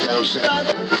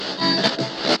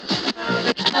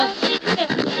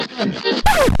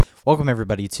Welcome,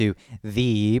 everybody, to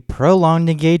the Prolonged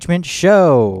Engagement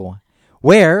Show,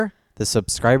 where the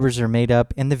subscribers are made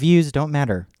up and the views don't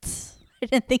matter. I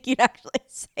didn't think you'd actually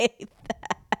say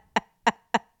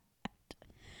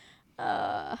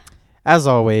that. As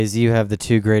always, you have the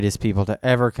two greatest people to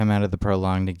ever come out of the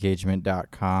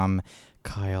prolongedengagement.com,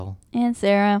 Kyle And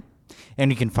Sarah. And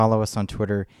you can follow us on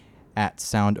Twitter at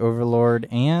Sound Overlord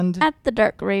and At the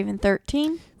Dark Raven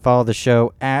 13. Follow the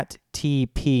show at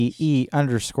TPE_show.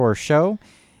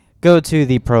 Go to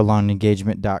the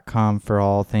prolongedengagement.com for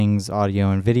all things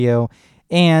audio and video.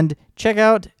 And check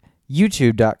out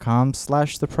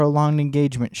youtube.com/the Prolonged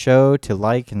Engagement Show to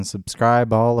like and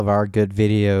subscribe all of our good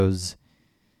videos.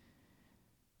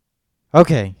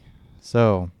 Okay,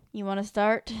 so You want to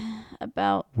start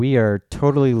about... we are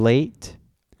totally late.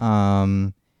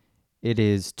 It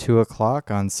is 2:00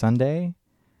 on Sunday.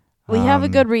 We have a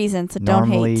good reason, so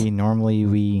don't hate. Normally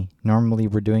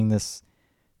we're doing this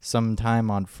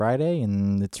sometime on Friday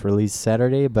and it's released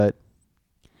Saturday, but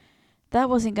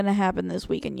That wasn't going to happen this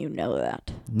week, and you know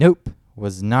that. nope,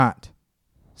 was not.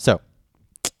 So,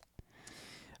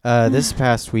 this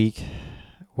past week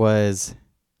was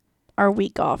Our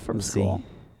week off from let's school. see,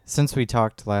 since we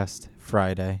talked last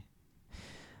Friday.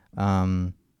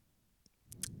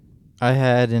 I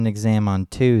had an exam on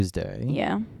Tuesday.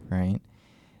 Yeah. Right.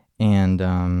 And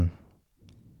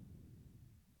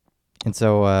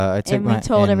so I took And we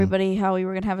told everybody how we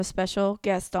were going to have a special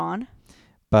guest on.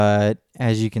 But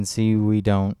as you can see, we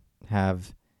don't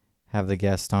have the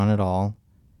guest on at all.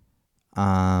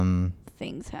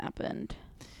 Things happened.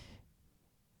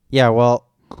 Yeah, well,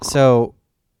 so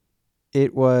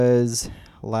it was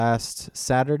last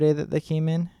Saturday that they came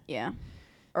in. Yeah.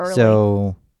 Early.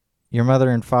 So your mother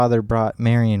and father brought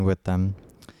Marian with them.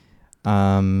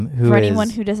 For anyone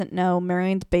who doesn't know,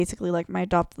 Marian's basically like my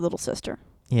adopted little sister.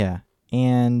 Yeah.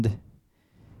 And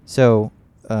so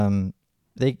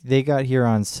they got here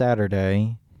on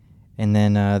Saturday, and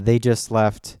then they just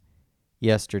left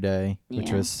yesterday,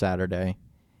 which was Saturday.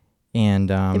 And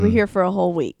they were here for a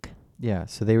whole week. Yeah,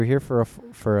 so they were here for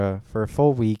a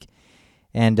full week,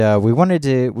 and we wanted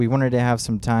to have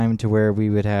some time to where we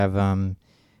would have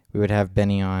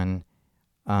Benny on.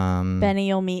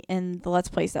 Benny will meet in the Let's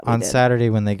Plays that we on did. Saturday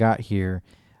when they got here.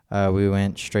 We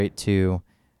went straight to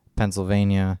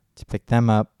Pennsylvania to pick them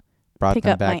up. Pick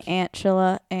up my Aunt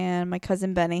Sheila and my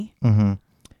cousin Benny.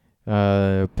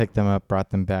 Mm-hmm. Picked them up, brought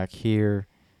them back here.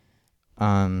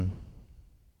 The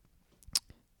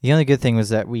only good thing was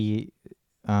that we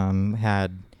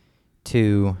had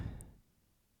to...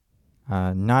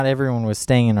 not everyone was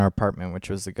staying in our apartment, which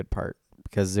was the good part,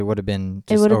 because it would have been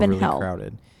just overly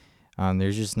crowded.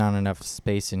 There's just not enough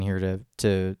space in here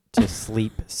to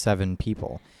sleep 7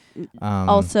 people.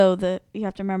 Also, you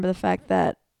have to remember the fact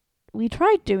that we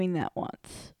tried doing that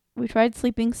once. We tried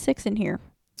sleeping 6 in here.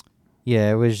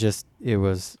 Yeah, it was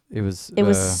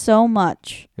so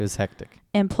much. It was hectic.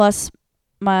 And plus,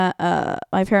 my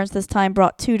parents this time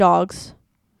brought 2 dogs.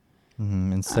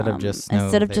 Mm-hmm. Instead of just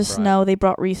snow, they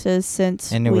brought Reese's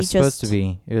and it was supposed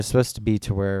to be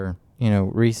to where,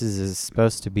 Reese's is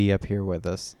supposed to be up here with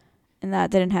us. And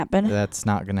that didn't happen. That's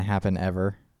not going to happen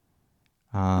ever.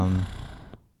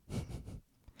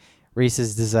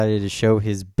 Reese's decided to show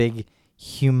his big,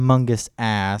 humongous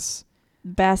ass.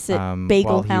 Basset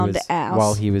bagel hound ass.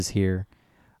 While he was here.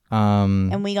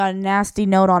 And we got a nasty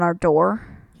note on our door.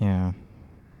 Yeah.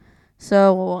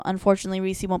 So, unfortunately,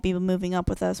 Reese won't be moving up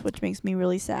with us, which makes me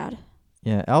really sad.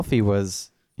 Yeah, Alfie's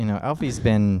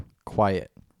been quiet.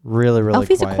 Really, really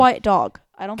Alfie's quiet. a quiet dog.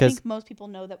 I don't think most people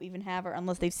know that we even have her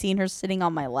unless they've seen her sitting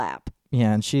on my lap.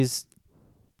 Yeah, and she's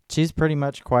pretty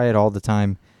much quiet all the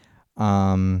time.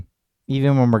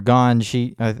 Even when we're gone,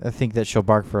 I think that she'll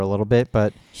bark for a little bit,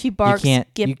 but she barks,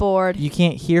 get bored. You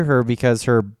can't hear her because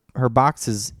her box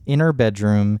is in her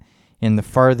bedroom in the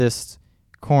farthest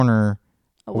corner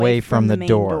away from the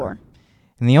door.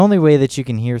 And the only way that you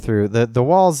can hear through the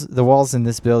walls in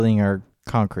this building are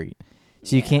concrete.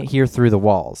 So you can't hear through the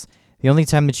walls. The only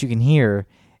time that you can hear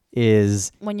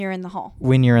is when you're in the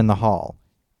hall.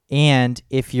 And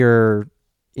if you're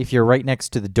right next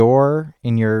to the door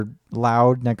and you're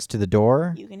loud next to the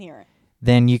door, you can hear it.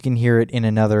 Then you can hear it in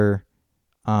another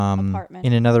apartment.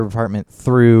 In another apartment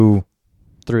through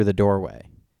the doorway.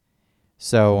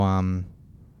 So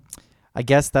I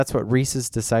guess that's what Reese's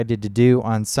decided to do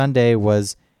on Sunday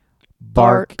was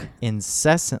bark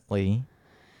incessantly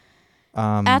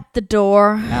at the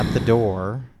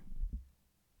door.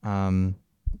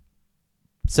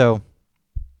 So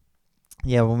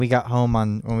Yeah, when we got home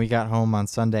on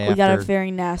Sunday, we got a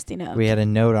very nasty note. We had a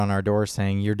note on our door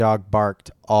saying, "Your dog barked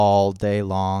all day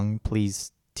long.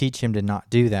 Please teach him to not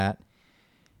do that."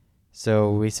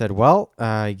 So we said, "Well,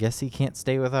 I guess he can't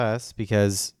stay with us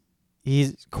because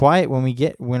he's quiet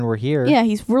when we're here." Yeah,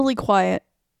 he's really quiet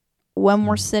when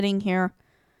we're sitting here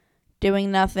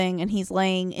doing nothing, and he's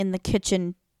laying in the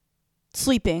kitchen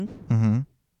sleeping. Mm-hmm.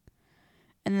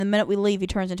 And the minute we leave, he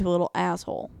turns into a little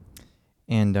asshole.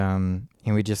 And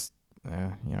we just,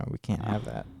 we can't have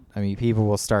that. I mean, people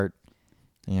will start,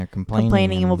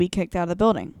 complaining and we'll be kicked out of the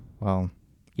building. Well,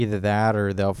 either that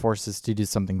or they'll force us to do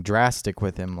something drastic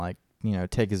with him, like,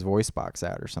 take his voice box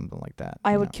out or something like that.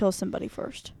 I would kill somebody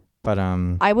first. But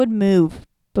I would move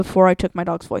before I took my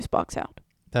dog's voice box out.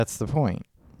 That's the point.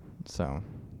 So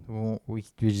we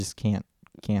just can't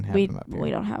have him up here.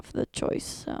 We don't have the choice,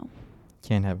 so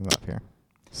can't have him up here.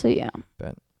 So yeah.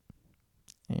 But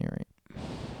anyway.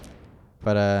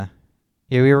 But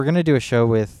we were gonna do a show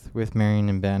with Marian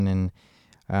and Ben,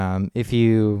 and if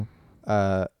you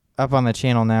up on the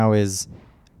channel now is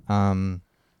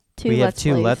we have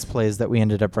two Let's Plays that we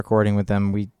ended up recording with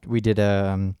them. We did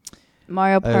a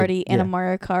Mario Party and a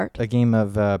Mario Kart. A game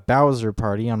of Bowser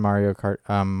Party on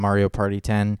Mario Party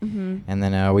 10, and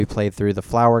then we played through the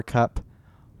Flower Cup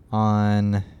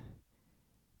on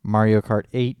Mario Kart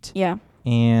 8. Yeah.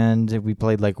 And we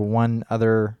played like one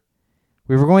other.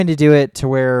 We were going to do it to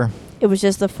where it was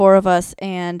just the four of us,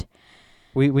 and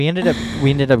we ended up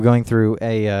going through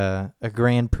a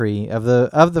Grand Prix of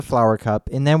the Flower Cup,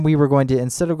 and then we were going to,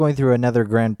 instead of going through another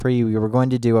Grand Prix, we were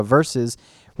going to do a versus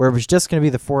where it was just going to be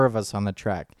the four of us on the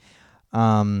track,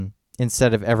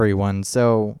 instead of everyone.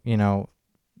 So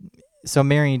so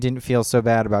Marian didn't feel so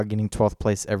bad about getting 12th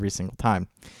place every single time.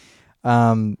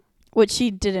 Which she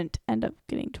didn't end up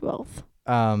getting 12th.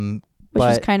 Which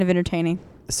was kind of entertaining.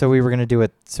 So we were gonna do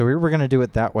it.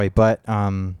 That way, but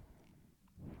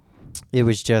it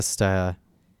was just I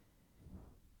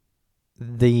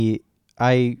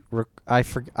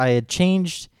had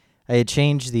changed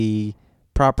the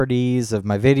properties of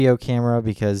my video camera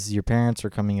because your parents are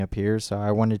coming up here. So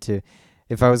I wanted to,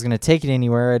 if I was gonna take it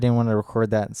anywhere, I didn't want to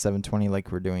record that in 720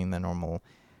 like we're doing the normal.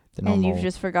 And you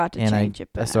just forgot to change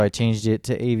it back. So I changed it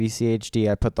to AVC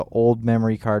HD. I put the old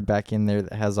memory card back in there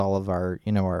that has all of our,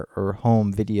 our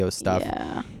home video stuff.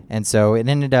 Yeah. And so it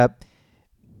ended up,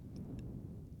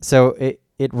 it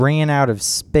ran out of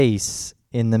space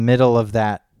in the middle of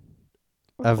that,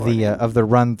 of the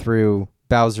run through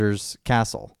Bowser's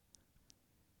castle.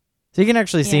 So you can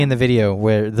actually see in the video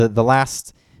where the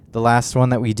last one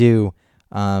that we do,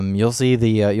 you'll see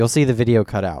the video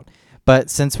cut out.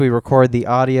 But since we record the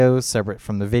audio separate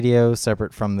from the video,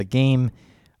 separate from the game,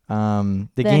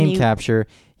 game capture,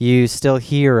 you still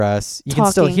hear us. You can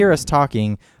still hear us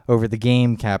talking over the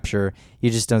game capture. You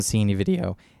just don't see any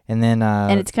video. And then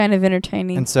and it's kind of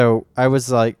entertaining. And so I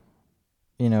was like,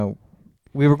 we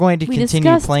were going to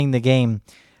continue playing the game,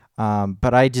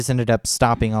 but I just ended up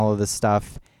stopping all of this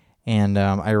stuff. And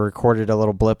I recorded a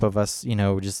little blip of us,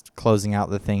 just closing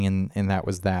out the thing, and that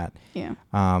was that. Yeah.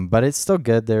 But it's still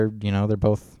good. They're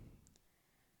both,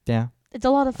 yeah. It's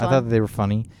a lot of fun. I thought they were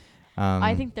funny.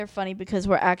 I think they're funny because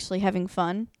we're actually having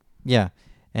fun. Yeah,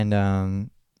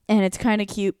 and it's kind of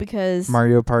cute because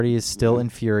Mario Party is still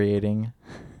infuriating.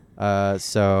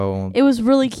 So it was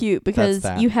really cute because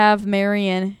you have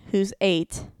Marian, who's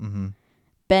 8. Mm-hmm.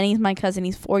 Benny's my cousin.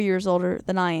 He's 4 years older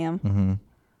than I am. Mm-hmm.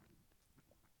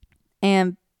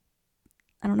 And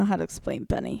I don't know how to explain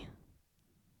Benny.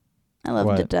 I love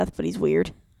him to death, but he's weird.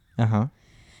 Uh-huh.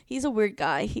 He's a weird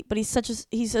guy, but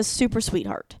he's a super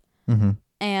sweetheart.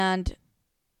 Mm-hmm.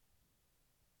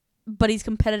 But he's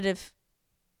competitive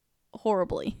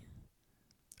horribly.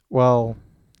 Well,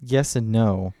 yes and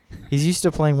no. He's used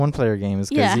to playing one-player games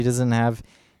because he doesn't have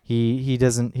he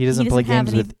doesn't play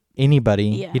games with anybody.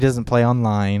 Yeah. He doesn't play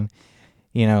online.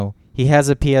 He has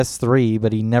a PS3,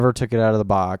 but he never took it out of the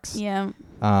box. Yeah.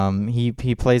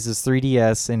 He plays his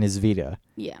 3DS and his Vita.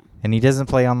 Yeah. And he doesn't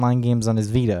play online games on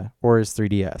his Vita or his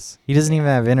 3DS. He doesn't even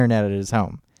have internet at his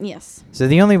home. Yes. So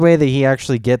the only way that he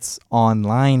actually gets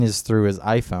online is through his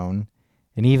iPhone,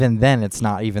 and even then, it's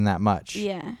not even that much.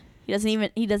 Yeah. He doesn't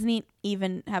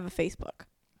even have a Facebook.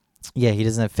 Yeah, he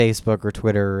doesn't have Facebook or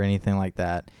Twitter or anything like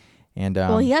that. And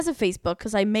well, he has a Facebook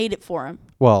because I made it for him.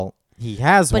 Well, he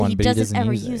has one, but he doesn't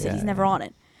ever use it. He's never on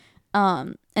it.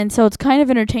 And so it's kind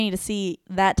of entertaining to see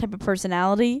that type of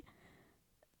personality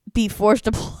be forced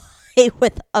to play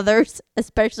with others,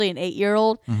 especially an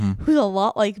 8-year-old who's a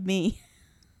lot like me.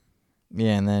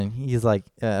 Yeah, and then he's like,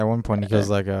 at one point he goes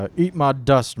like, "Eat my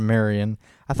dust, Marian."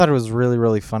 I thought it was really,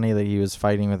 really funny that he was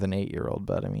fighting with an 8-year-old,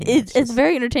 but I mean, it's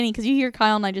very entertaining because you hear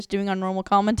Kyle and I just doing our normal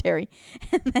commentary,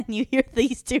 and then you hear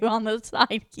these two on the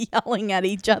side yelling at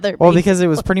each other. Well, because it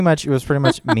was pretty much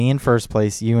me in first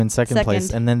place, you in second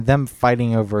place, and then them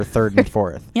fighting over third and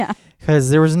fourth. Yeah, because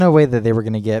there was no way that they were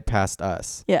going to get past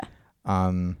us. Yeah.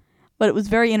 But it was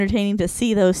very entertaining to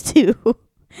see those two.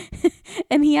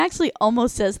 And he actually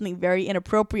almost says something very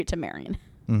inappropriate to Marian.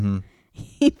 Mm-hmm.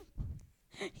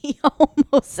 He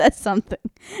almost says something,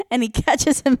 and he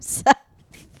catches himself.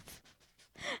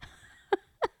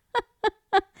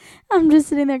 I'm just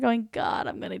sitting there going, God,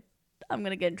 I'm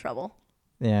gonna get in trouble.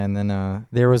 Yeah, and then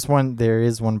there is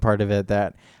one part of it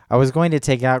that I was going to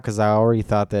take out because I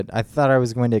thought I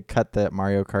was going to cut the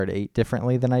Mario Kart 8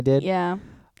 differently than I did. Yeah.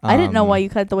 I didn't know why you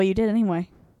cut it the way you did anyway.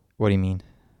 What do you mean?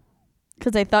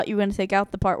 Because I thought you were going to take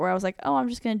out the part where I was like, oh, I'm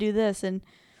just going to do this and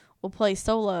we'll play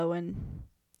solo, and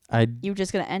you were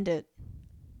just going to end it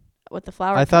with the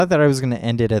flower cup. I thought that I was going to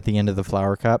end it at the end of the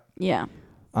flower cup. Yeah.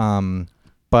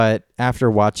 But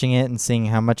after watching it and seeing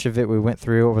how much of it we went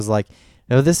through, it was like,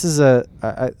 no, this is I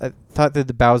thought that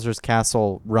the Bowser's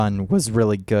Castle run was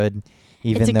really good,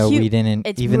 even though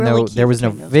there was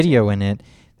no video in it.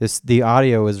 The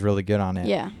audio was really good on it.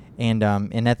 Yeah. And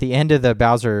at the end of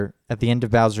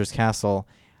Bowser's Castle,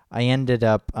 I ended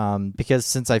up because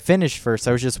since I finished first,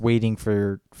 I was just waiting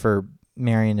for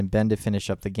Marian and Ben to finish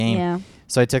up the game. Yeah.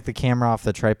 So I took the camera off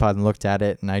the tripod and looked at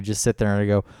it, and I just sit there and I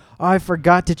go, "Oh, I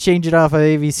forgot to change it off of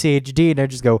AVC HD," and I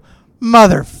just go,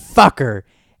 "Motherfucker!"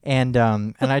 And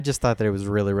I just thought that it was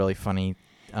really, really funny.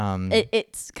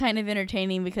 It's kind of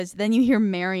entertaining because then you hear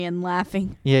Marian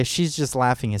laughing. Yeah, she's just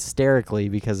laughing hysterically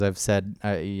because I've said,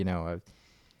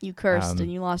 you cursed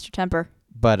and you lost your temper.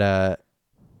 But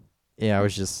yeah, I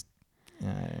was just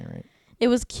right. It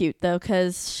was cute though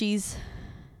because she's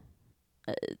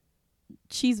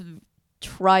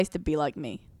tries to be like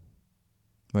me.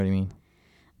 What do you mean?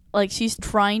 Like she's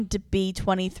trying to be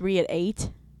 23 at 8,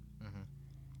 mm-hmm.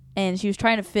 and she was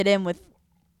trying to fit in with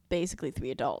basically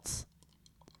 3 adults.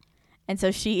 And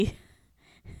so she,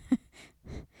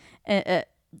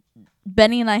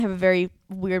 Benny and I have a very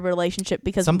weird relationship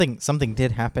because something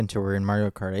did happen to her in Mario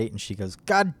Kart 8, and she goes,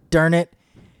 "God darn it!"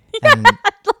 And, like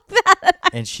that.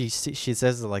 And she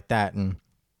says it like that, and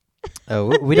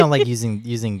we don't like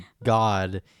using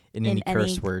God in any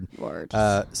curse word.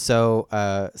 So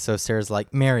Sarah's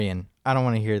like, "Marian, I don't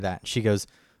want to hear that." She goes,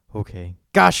 "Okay,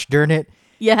 gosh darn it."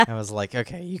 Yeah. I was like,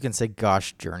 "Okay, you can say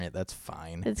gosh darn it. That's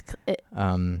fine."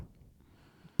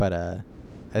 But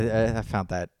I found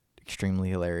that extremely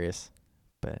hilarious.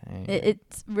 But anyway.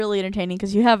 It's really entertaining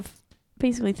because you have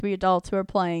basically 3 adults who are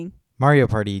playing. Mario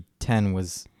Party 10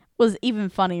 was even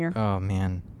funnier. Oh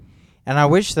man. And I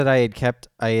wish that I had kept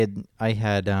I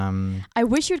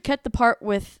wish you'd kept the part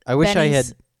with I wish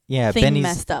Benny's I had thing Benny's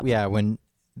messed up. Yeah, when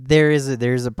there's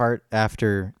a part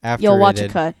after you'll watch a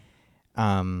cut.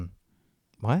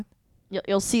 What?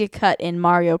 You'll see a cut in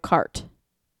Mario Kart.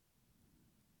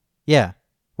 Yeah.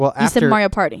 Well, you said Mario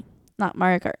Party, not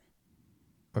Mario Kart.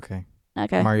 Okay.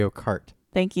 Mario Kart.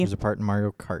 Thank you. There's a part in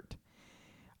Mario Kart.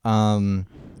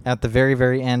 At the very,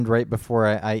 very end, right before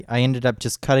I ended up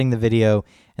just cutting the video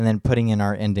and then putting in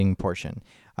our ending portion.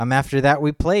 After that,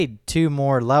 we played 2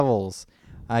 more levels.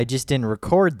 I just didn't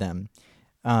record them.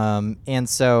 And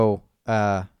so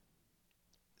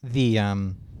we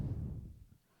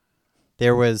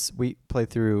played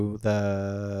through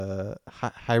the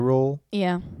Hyrule.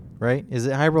 Yeah. Right? Is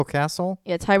it Hyrule Castle?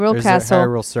 Yeah, it's Hyrule or Castle. Is it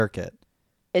Hyrule Circuit?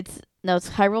 It's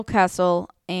Hyrule Castle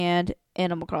and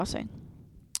Animal Crossing.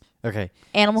 Okay.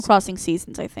 Animal Crossing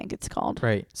Seasons, I think it's called.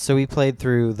 Right. So we played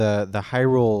through the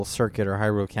Hyrule Circuit or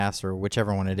Hyrule Castle, or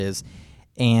whichever one it is,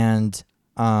 and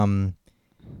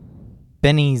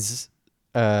Benny's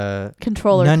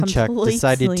controller nunchuck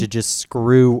decided to just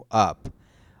screw up,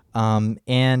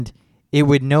 and it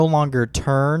would no longer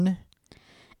turn.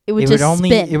 It would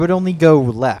spin. It would only go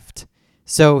left.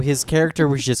 So his character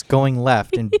was just going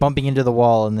left and bumping into the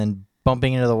wall, and then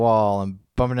bumping into the wall and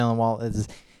bumping into the wall. And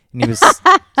he was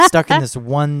stuck in this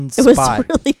one spot. It was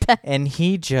really bad. And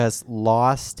he just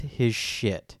lost his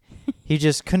shit. He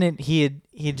just couldn't. It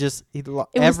was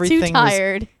too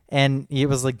tired. And it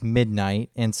was like midnight,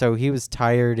 and so he was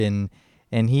tired, and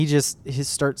he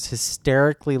starts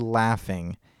hysterically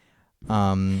laughing.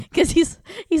 Because he's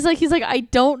like, I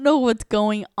don't know what's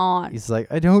going on. He's like,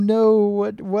 I don't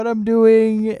know what I'm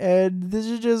doing, and this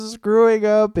is just screwing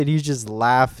up, and he's just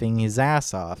laughing his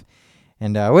ass off.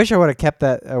 And I wish I would have kept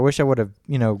that. I wish I would have,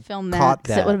 filmed caught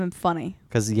that. It would have been funny.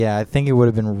 Because I think it would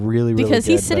have been really, really because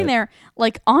good, he's sitting there,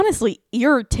 like, honestly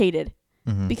irritated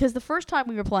Mm-hmm. Because the first time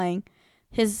we were playing,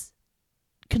 his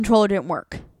controller didn't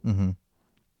work. Mm-hmm.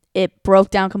 It broke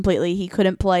down completely. He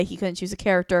couldn't play. He couldn't choose a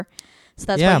character. So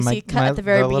that's why you see it cut at the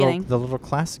very beginning. The little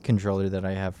classic controller that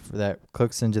I have that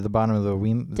clicks into the bottom of the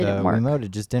Wiimote,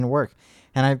 it just didn't work.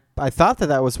 And I thought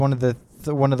that was one of the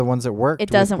ones that worked. It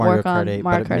doesn't with Mario work Kart on 8,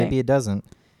 Mario but Kart 8. maybe it doesn't.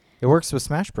 It works with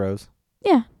Smash Bros.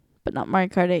 Yeah, but not Mario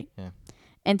Kart 8. Yeah.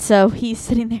 And so he's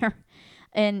sitting there,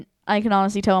 and I can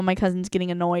honestly tell my cousin's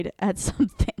getting annoyed at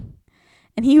something.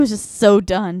 And he was just so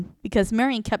done because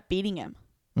Marian kept beating him.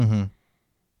 Mm-hmm.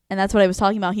 And that's what I was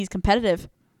talking about. He's competitive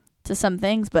to some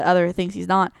things, but other things he's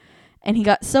not. And he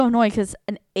got so annoyed because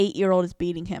an 8-year-old is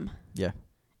beating him. Yeah.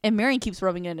 And Marian keeps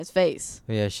rubbing it in his face.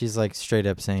 Yeah, she's like straight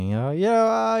up saying, "Oh,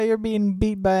 you're being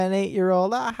beat by an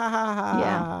 8-year-old." Ah, ha, ha, ha.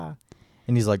 Yeah.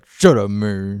 And he's like, "Shut up,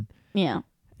 man." Yeah.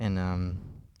 And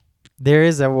there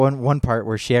is that one part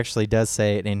where she actually does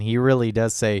say it, and he really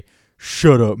does say,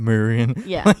 "Shut up, Marian."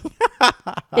 Yeah.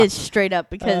 It's straight up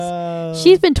because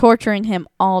she's been torturing him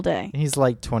all day. He's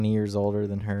like 20 years older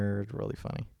than her. It's really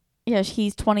funny. Yeah,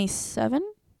 he's 27.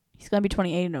 He's going to be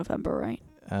 28 in November, right?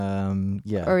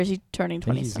 Yeah. Or is he turning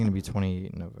 27? I think he's going to be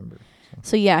 28 in November.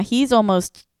 So yeah, he's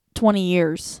almost 20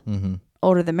 years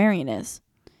older than Marian is.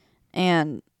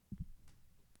 And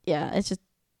yeah, it's just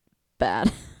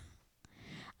bad.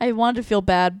 I wanted to feel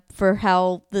bad for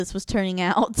how this was turning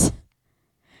out.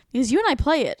 Because you and I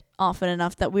play it often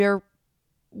enough that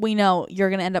we know you're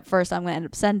going to end up first, I'm going to end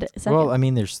up second. Well, I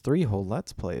mean, there's 3 whole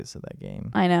Let's Plays of that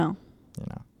game. I know. You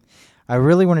know. I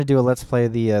really want to do a Let's Play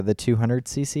of the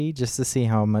 200cc just to see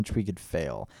how much we could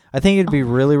fail. I think it'd be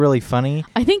really, really funny.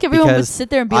 I think everyone would sit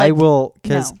there and be like,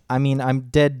 because, I mean, I'm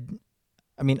dead.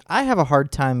 I mean, I have a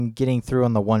hard time getting through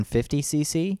on the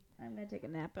 150cc. I'm going to take a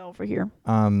nap over here.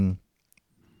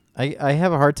 I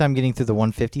have a hard time getting through the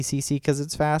 150cc because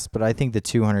it's fast, but I think the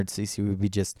 200cc would be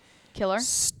just killer,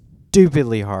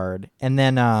 stupidly hard. And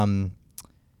then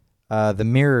the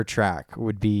mirror track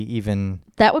would be even.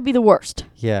 That would be the worst.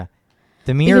 Yeah,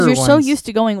 the mirror because you're ones, so used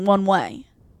to going one way.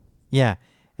 Yeah,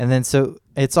 and then so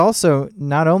it's also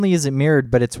not only is it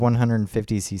mirrored, but it's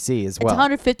 150cc as well.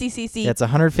 It's 150cc. Yeah, it's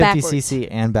 150cc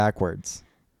and backwards.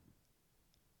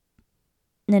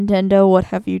 Nintendo, what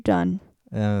have you done?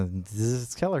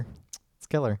 It's killer. It's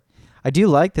killer. I do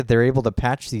like that they're able to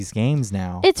patch these games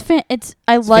now. I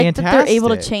like fantastic. that they're able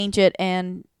to change it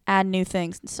and add new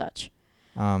things and such.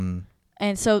 And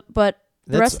so, but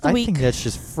the rest of the week, I think that's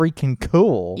just freaking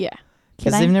cool. Yeah,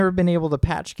 because they've never been able to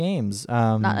patch games.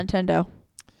 Not Nintendo.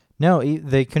 No,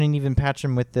 they couldn't even patch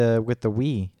them with the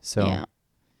Wii. So, yeah.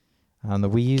 The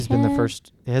Wii U's been the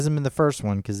first. It hasn't been the first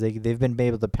one because they've been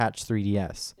able to patch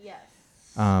 3DS. Yes.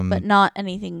 But not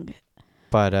anything.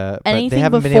 But anything they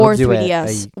haven't before been able to do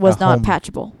 3DS was not home,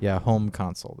 patchable. Yeah, home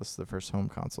console. This is the first home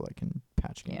console that can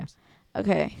patch games. Yeah.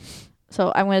 Okay,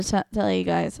 so I'm going to tell you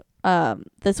guys.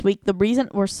 This week, the reason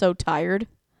we're so tired,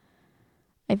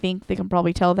 I think they can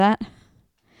probably tell that,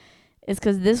 is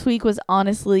because this week was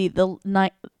honestly the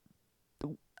night.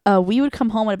 We would come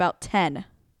home at about 10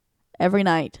 every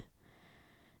night,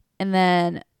 and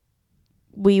then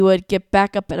we would get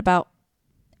back up at about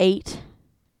 8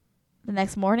 the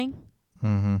next morning.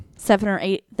 7 or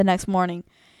 8 the next morning,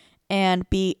 and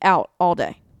be out all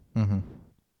day,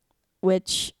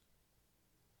 which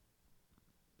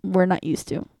we're not used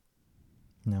to.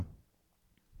 No.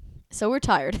 So we're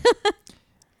tired.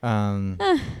 But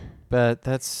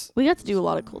we got to do a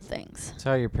lot of cool things. That's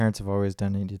how your parents have always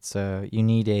done it. It's you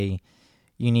need a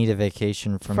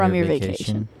vacation from your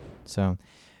vacation. So,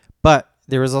 but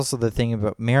there was also the thing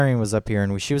about Marian was up here,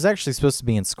 and she was actually supposed to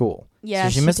be in school. Yeah,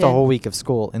 so she missed a whole week of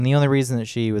school, and the only reason that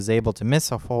she was able to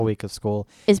miss a whole week of school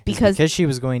is because she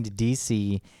was going to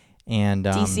DC, and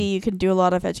DC you can do a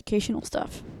lot of educational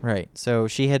stuff. Right. So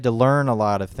she had to learn a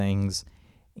lot of things,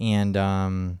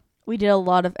 and we did a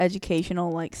lot of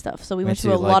educational stuff. So we went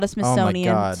to a lot of Smithsonian.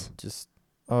 Oh my god! Just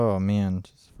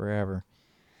forever.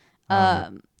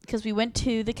 Because we went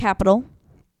to the Capitol.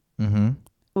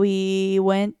 We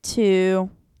went to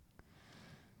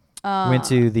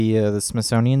the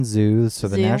Smithsonian Zoo, so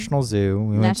the National Zoo.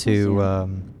 We went to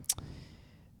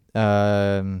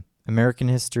American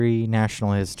History,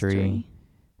 National History.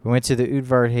 We went to the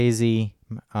Udvar Hazy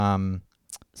Air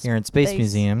and Space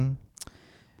Museum.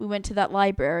 We went to that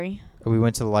library. We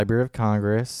went to the Library of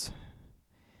Congress.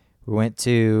 We went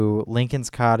to Lincoln's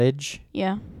Cottage.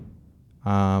 Yeah.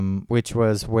 Which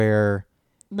was where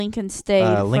Lincoln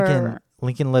stayed.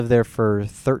 Lincoln lived there for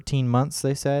 13 months,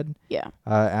 they said. Yeah.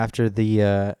 After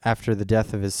the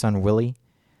death of his son Willie,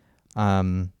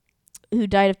 who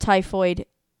died of typhoid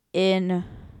in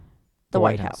the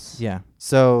White House. Yeah.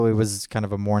 So it was kind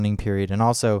of a mourning period, and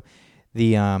also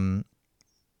the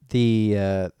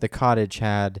cottage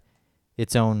had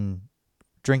its own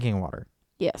drinking water.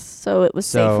 Yes, so it was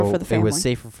safer for the family. It was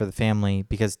safer for the family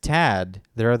because Tad,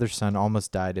 their other son,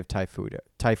 almost died of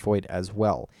typhoid as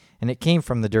well. And it came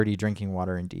from the dirty drinking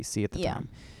water in D.C. at the time.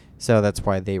 So that's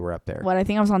why they were up there. I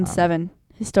think I was on 7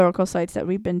 historical sites that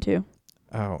we've been to.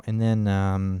 Oh, and then...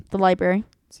 the library.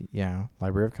 Yeah,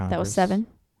 Library of Congress. That was 7.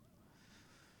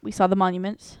 We saw the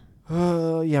monuments.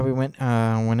 Yeah, we went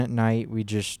at night. We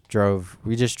just drove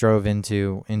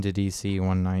into D.C.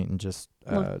 one night and just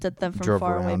looked at them from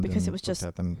far away because it was just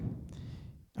at them.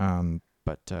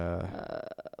 What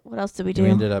else did we do? We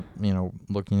ended up,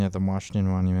 looking at the Washington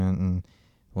Monument and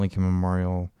Lincoln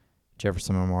Memorial,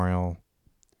 Jefferson Memorial.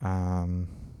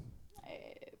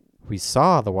 We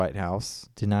saw the White House.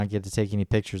 Did not get to take any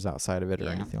pictures outside of it or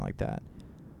anything like that.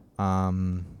 I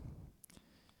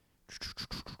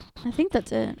think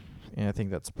that's it. Yeah, I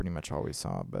think that's pretty much all we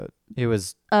saw, but it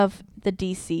was... Of the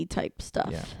DC type stuff.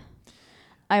 Yeah.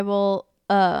 I will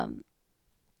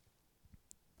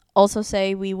also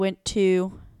say we went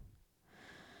to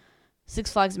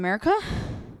Six Flags America.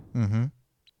 Mm-hmm.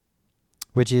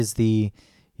 Which is the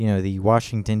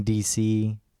Washington,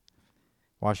 D.C.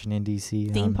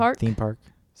 theme park.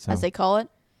 So. As they call it.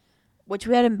 Which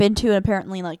we hadn't been to in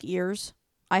apparently years.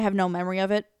 I have no memory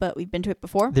of it, but we've been to it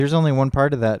before. There's only one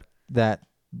part of that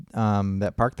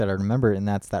park that I remember, and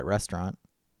that's that restaurant.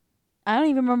 I don't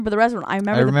even remember the restaurant. I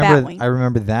remember the Batwing. I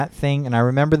remember that thing, and I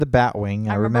remember the Batwing.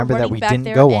 I remember that we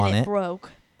didn't go on it. It broke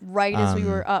right as we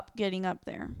were getting up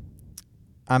there.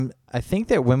 I think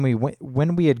that when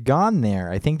we had gone there,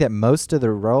 I think that most of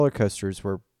the roller coasters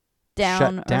were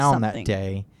shut down that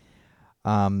day.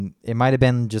 It might have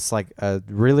been just a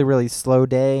really, really slow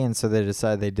day, and so they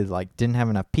decided they didn't have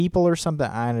enough people or something.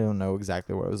 I don't know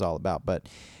exactly what it was all about, but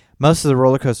most of the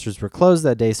roller coasters were closed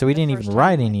that day, so we didn't even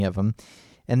ride any of them.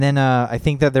 And then I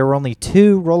think that there were only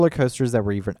 2 roller coasters that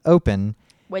were even open.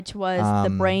 Which was the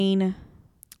Brain.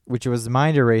 Which was the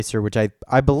Mind Eraser, which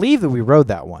I believe that we rode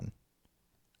that one.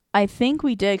 I think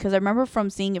we did, because I remember from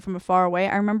seeing it from afar away.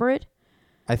 I remember it.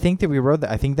 I think that we rode that.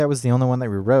 I think that was the only one that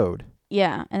we rode.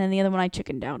 Yeah, and then the other one I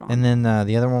chickened out on. And then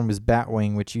the other one was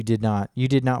Batwing, which you did not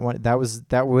want.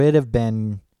 That would have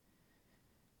been...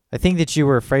 I think that you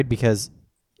were afraid because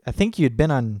I think you had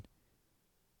been on...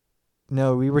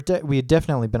 No, we had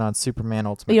definitely been on Superman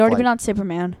Ultimate Flight. We'd already been on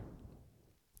Superman.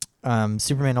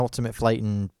 Superman Ultimate Flight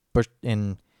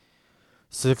in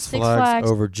Six Flags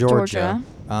over Georgia.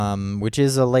 Which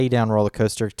is a lay-down roller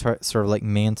coaster, sort of like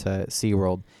Manta at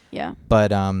SeaWorld. Yeah. But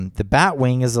the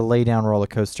Batwing is a lay-down roller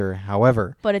coaster,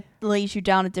 however. But it lays you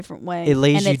down a different way. It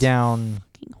lays you down.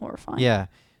 Fucking horrifying. Yeah.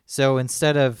 So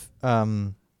instead of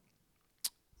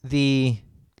the...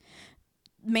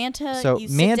 Manta, you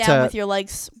sit down with your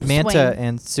legs Manta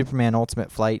and Superman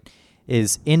Ultimate Flight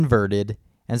is inverted,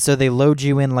 and so they load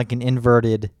you in like an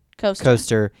inverted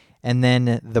coaster, and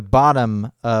then the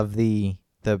bottom of the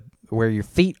where your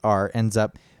feet are ends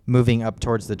up moving up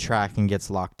towards the track and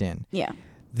gets locked in. Yeah.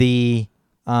 The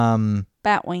Batwing.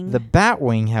 The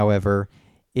Batwing, however,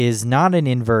 is not an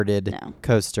inverted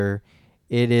coaster.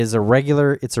 It is a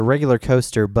regular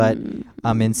coaster, but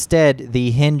instead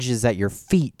the hinge is at your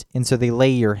feet, and so they lay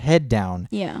your head down.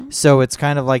 Yeah. So it's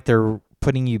kind of like they're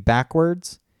putting you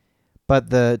backwards.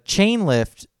 But the chain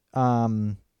lift,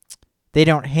 they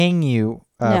don't hang you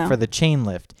for the chain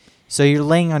lift. So you're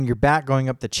laying on your back going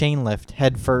up the chain lift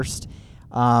head first.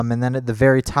 And then at the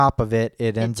very top of it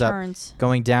ends up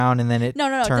going down, and then it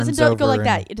turns over. No, it doesn't go like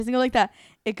that. It doesn't go like that.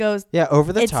 It goes... Yeah,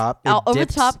 over the top. Over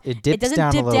the top. It dips doesn't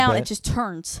down dip a little down. bit. It just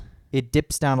turns. It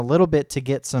dips down a little bit to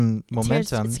get some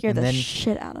momentum. It scared the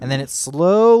shit out of me. And then it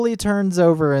slowly turns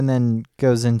over and then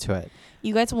goes into it.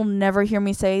 You guys will never hear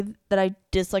me say that I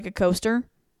dislike a coaster.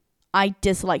 I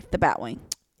dislike the Batwing.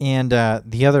 And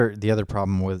the other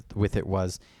problem with it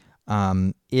was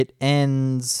it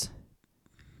ends...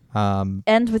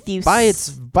 end with you by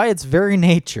its very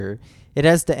nature. It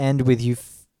has to end with you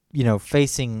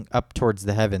facing up towards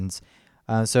the heavens.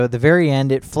 So at the very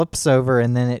end it flips over,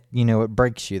 and then it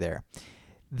breaks you there.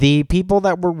 The people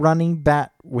that were running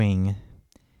Batwing,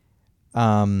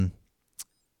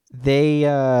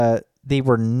 they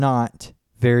were not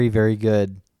very, very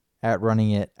good at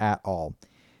running it at all,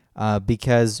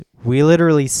 because we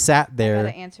literally sat there. I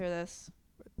gotta answer this.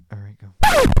 All right, go.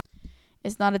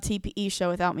 It's not a TPE show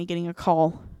without me getting a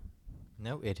call.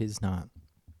 No, it is not.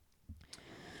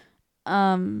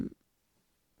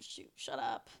 Shoot, shut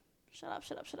up.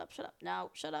 No,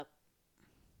 shut up.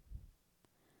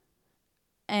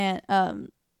 And, at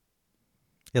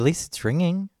least it's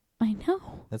ringing. I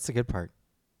know. That's the good part.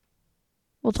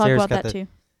 We'll talk about that too.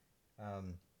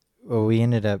 we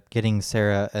ended up getting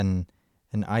Sarah an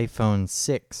iPhone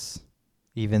 6,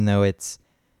 even though it's,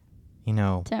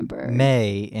 temporary.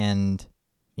 May and,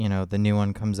 the new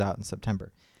one comes out in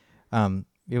September.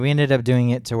 We ended up doing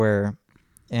it to where,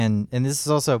 and this is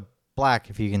also black,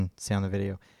 if you can see on the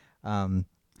video.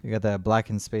 You got that black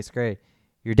and space gray.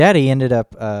 Your daddy ended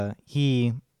up,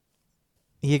 he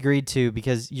agreed to,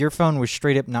 because your phone was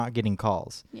straight up not getting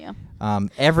calls. Yeah.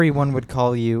 Everyone would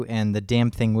call you and the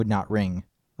damn thing would not ring,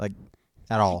 like,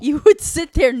 at all. You would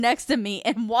sit there next to me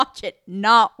and watch it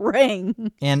not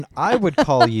ring. And I would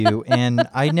call you and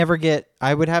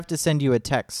I would have to send you a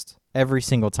text every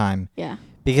single time. Yeah.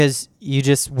 Because you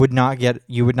just would not get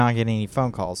any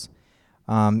phone calls.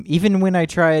 Even when I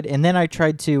tried, and then I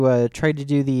tried to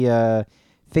do the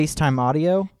FaceTime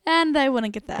audio, and I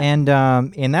wouldn't get that. and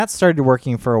that started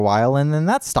working for a while, and then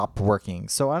that stopped working.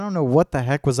 So I don't know what the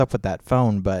heck was up with that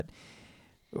phone, but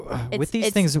with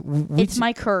these things, it's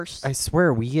my curse. I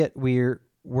swear we're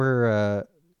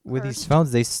with these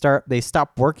phones, they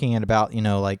stop working at about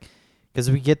because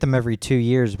we get them every 2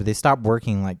 years, but they stop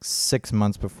working like 6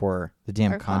 months before the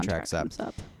damn contract's up.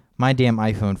 My damn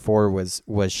iPhone 4 was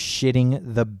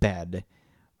shitting the bed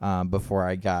before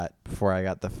I got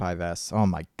the 5S. Oh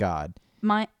my god!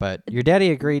 But your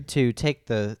daddy agreed to take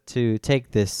this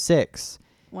 6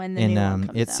 when the new one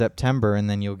comes it's out. September, and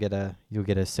then you'll get a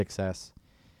 6S.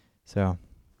 So,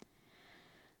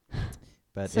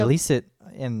 but at least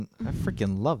and I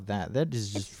freaking love that. That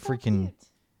is just freaking.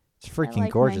 It's freaking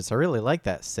gorgeous. I really like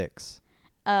that 6.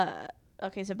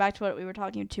 Okay, so back to what we were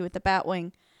talking to with the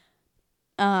Batwing.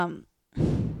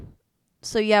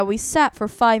 So yeah, we sat for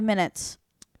 5 minutes.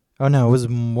 Oh no, it was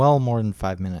well more than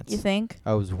 5 minutes. You think?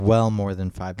 I was well more than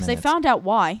 5 minutes. Because they found out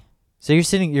why. So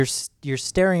you're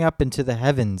staring up into the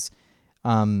heavens,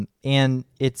 and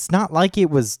it's not like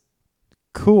it was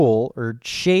cool or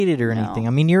shaded or anything. I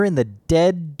mean, you're in the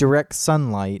dead direct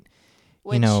sunlight.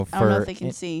 Which, I don't know if they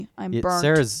can see. I'm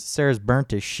burnt. Sarah's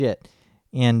burnt as shit,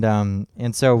 and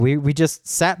so we just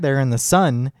sat there in the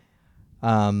sun,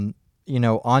 on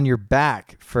your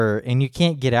back and you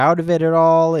can't get out of it at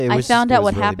all. I found out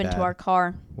what really happened to our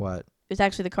car. What? It was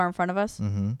actually the car in front of us.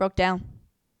 Mm-hmm. Broke down.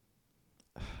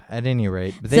 At any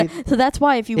rate, so that's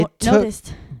why if you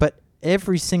noticed. But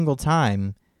every single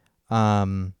time,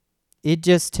 it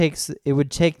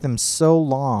would take them so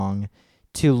long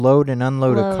to load and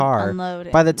unload a car.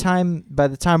 By the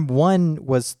time one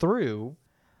was through,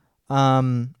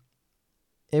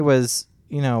 it was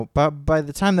by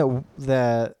the time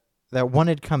that one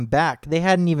had come back, they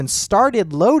hadn't even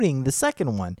started loading the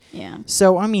second one. Yeah.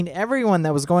 So I mean, everyone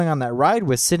that was going on that ride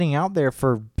was sitting out there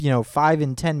for 5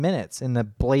 and 10 minutes in the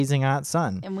blazing hot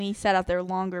sun. And we sat out there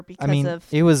longer because of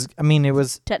it was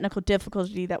technical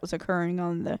difficulty that was occurring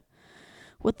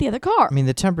with the other car. I mean,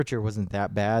 the temperature wasn't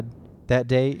that bad that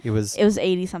day. It was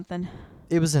 80 something.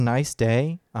 It was a nice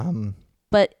day.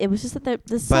 But it was just that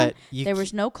the sun, there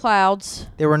was no clouds.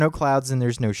 There were no clouds and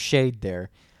there's no shade there.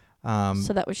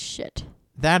 So that was shit.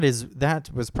 That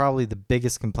was probably the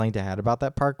biggest complaint I had about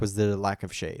that park was the lack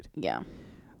of shade. Yeah.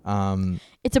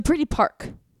 It's a pretty park.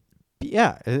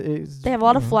 Yeah. They have a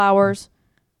lot of flowers,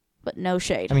 but no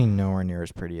shade. I mean, nowhere near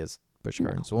as pretty as Busch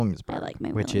Gardens Williamsburg,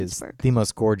 which is the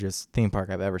most gorgeous theme park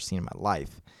I've ever seen in my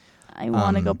life. I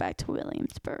want to go back to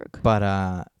Williamsburg.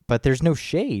 But there's no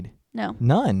shade. No.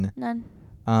 None. None.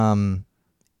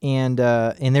 And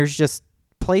there's just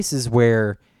places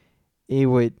where it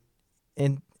would,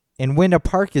 and when a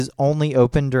park is only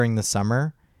open during the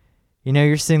summer,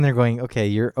 you're sitting there going, okay,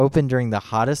 you're open during the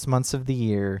hottest months of the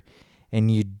year, and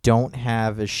you don't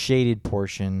have a shaded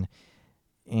portion,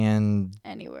 and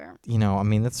anywhere. I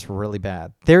mean, that's really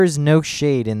bad. There is no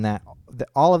shade in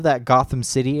all of that Gotham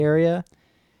City area,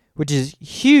 which is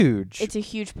huge. It's a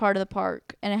huge part of the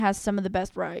park, and it has some of the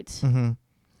best rides.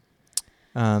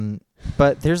 Mm-hmm.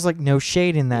 But there's no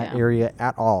shade in that area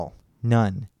at all.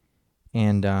 None.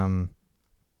 And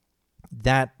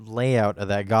that layout of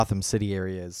that Gotham City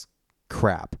area is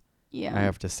crap. Yeah. I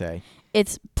have to say.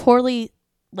 It's poorly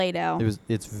laid out.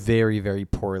 It's very, very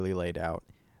poorly laid out.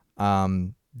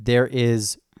 There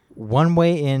is one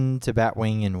way into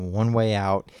Batwing and one way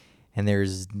out, and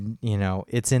there's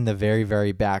it's in the very,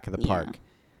 very back of the park.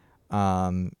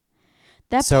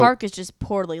 That park is just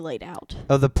poorly laid out.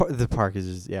 Oh, the park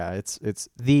is just, it's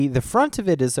the front of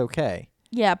it is okay.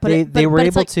 Yeah, but they were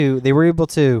able to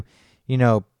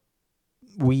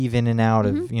weave in and out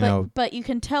of But you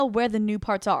can tell where the new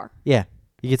parts are. Yeah,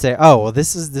 you could say, oh well,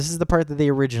 this is the part that they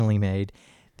originally made.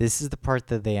 This is the part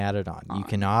that they added on. You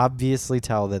can obviously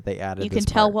tell that they added. You can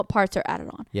tell what parts are added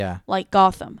on. Yeah, like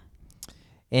Gotham.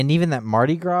 And even that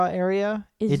Mardi Gras area,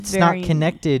 Is it's not very-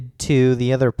 connected to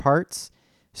the other parts.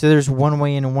 So there's one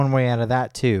way in and one way out of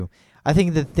that too. I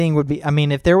think the thing would be, I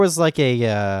mean, if there was like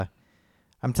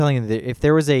I'm telling you, that if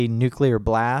there was a nuclear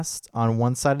blast on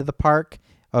one side of the park,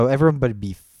 everyone would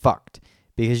be fucked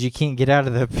because you can't get out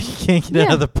of out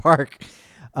of the park.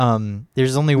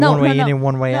 There's only one way in and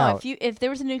one way out. If there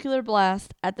was a nuclear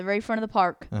blast at the very front of the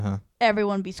park,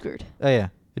 everyone would be screwed. Oh yeah,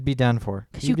 it'd be done for.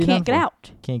 Because you can't get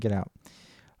out. Can't get out.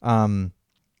 And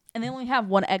they only have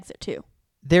one exit too.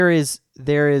 There is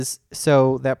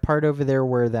so that part over there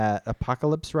where that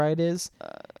apocalypse ride is.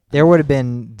 There would have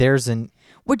been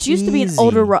which used to be an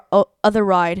other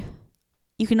ride.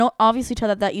 You can obviously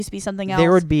tell that used to be something else.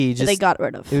 There would be that they got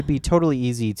rid of. It would be totally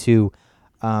easy to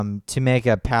make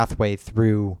a pathway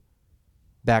through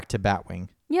back to Batwing.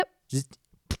 Yep. Just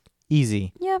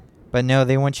easy. Yep. But no,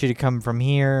 they want you to come from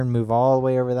here and move all the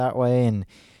way over that way. And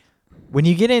when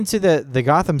you get into the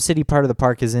Gotham City part of the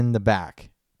park is in the back.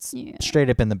 It's straight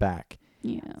up in the back.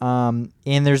 Yeah.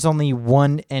 And there's only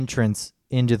one entrance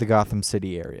into the Gotham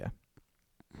City area.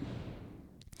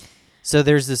 So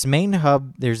there's this main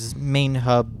hub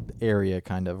area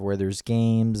kind of where there's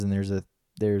games and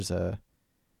there's a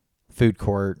food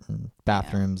court and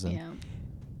bathrooms and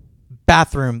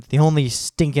bathroom. The only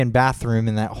stinking bathroom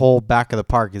in that whole back of the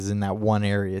park is in that one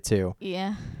area too.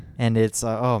 Yeah. And it's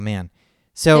oh man.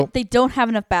 So they don't have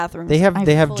enough bathrooms. They have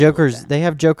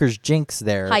Joker's Jinx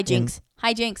there. Hijinks.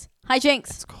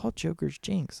 It's called Joker's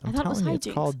Jinx. I thought it was hijinks.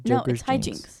 It's called Joker's Jinx.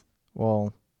 Jinx.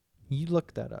 Well, you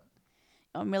look that up.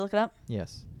 Want me to look it up?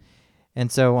 Yes.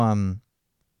 And so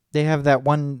they have that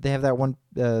one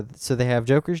so they have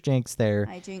Joker's Jinx there.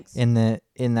 Hijinks.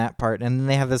 In that part. And then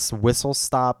they have this whistle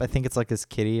stop. I think it's like this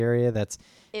kiddie area that's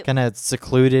kind of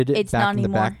secluded back in the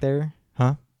back there.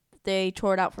 Huh? They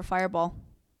tore it out for Fireball.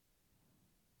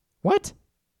 What?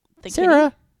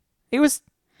 Sarah, it was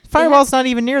Fireball's not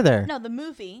even near there. No, the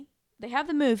movie. They have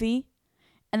the movie,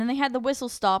 and then they had the whistle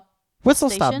stop. Whistle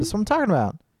stop. That's what I'm talking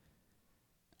about.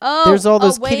 Oh, there's all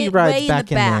those kiddie rides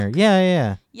back in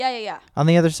there. Yeah. On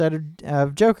the other side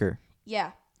of Joker.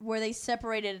 Yeah, where they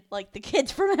separated like the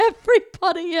kids from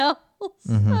everybody else.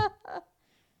 Mm-hmm.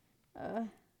 I'm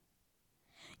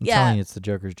telling you, it's the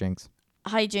Joker's Jinx.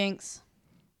 Hijinks.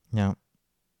 Yeah.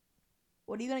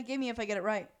 What are you gonna give me if I get it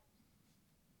right?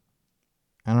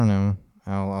 I don't know.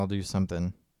 I'll do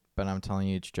something, but I'm telling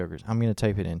you it's Joker's. I'm gonna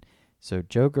type it in. So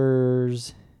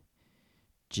Joker's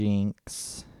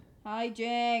Jinx.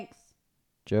 Hijinks.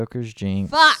 Joker's Jinx.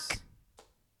 Fuck.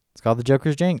 It's called the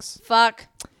Joker's Jinx. Fuck.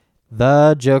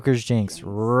 The Joker's Jinx.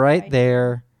 Right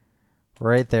there.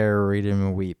 Read it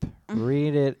and weep.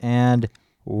 Read it and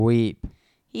weep.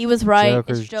 He was right.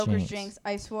 Joker's it's Joker's Jinx. Jinx.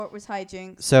 I swore it was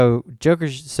hijinks. So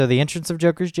the entrance of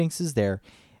Joker's Jinx is there.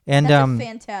 And that's a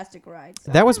fantastic ride.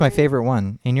 So. That was my favorite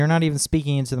one, and you're not even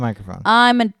speaking into the microphone.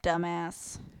 I'm a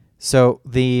dumbass. So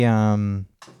the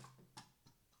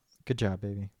good job,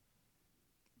 baby.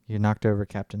 You knocked over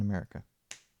Captain America.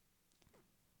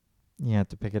 You have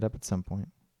to pick it up at some point.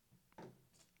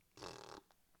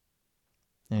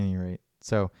 At any rate,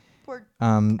 so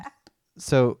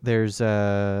so there's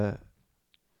okay,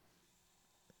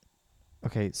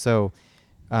 so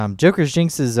Joker's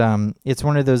Jinx is it's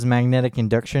one of those magnetic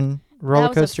induction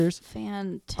roller coasters.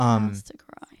 Fantastic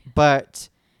ride. But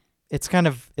it's kind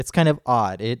of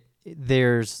odd.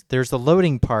 There's the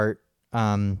loading part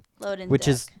which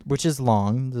is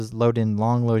long. There's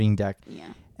long loading deck. Yeah.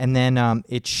 And then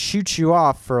it shoots you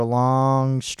off for a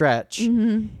long stretch.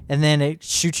 Mm-hmm. And then it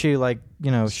shoots you like,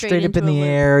 straight up in the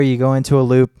air, you go into a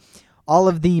loop. All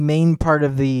of the main part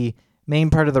of the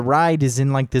ride is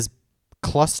in like this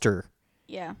cluster.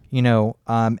 Yeah.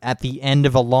 At the end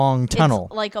of a long tunnel.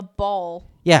 It's like a ball.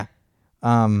 Yeah.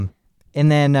 And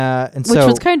then which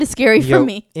was kind of scary for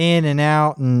me. In and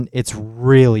out, and it's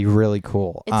really, really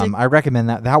cool. I recommend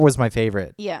that. That was my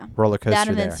favorite. Yeah. Roller coaster. That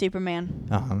and there. then Superman.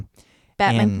 Uh-huh.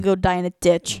 Batman can go die in a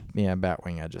ditch. Yeah,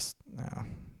 Batwing.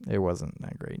 It wasn't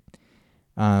that great.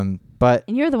 But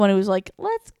and you're the one who was like,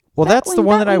 let's. Well, that's the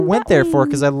one that I went there for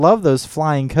because I love those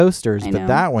flying coasters, but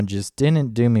that one just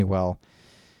didn't do me well.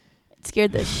 It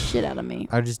scared the shit out of me.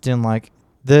 I just didn't like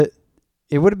it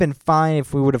would have been fine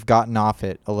if we would have gotten off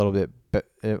it a little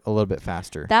bit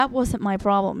faster. That wasn't my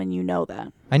problem, and you know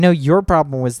that. I know your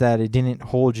problem was that it didn't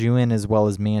hold you in as well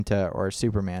as Manta or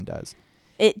Superman does.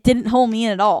 It didn't hold me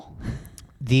in at all.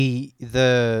 The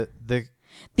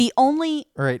only.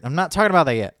 All right, I'm not talking about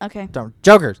that yet. Okay.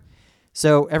 Jokers.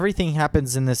 So everything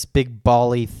happens in this big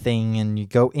bally thing, and you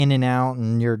go in and out,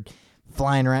 and you're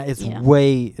flying around.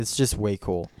 It's just way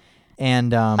cool.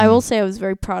 And I will say I was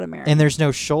very proud of Marian. And there's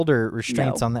no shoulder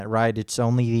restraints on that ride. It's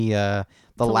only the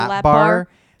the lap bar.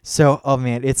 So, oh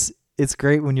man, it's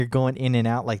great when you're going in and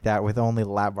out like that with only the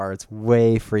lap bar. It's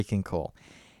way freaking cool.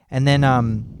 And then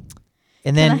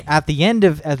at the end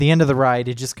of the ride,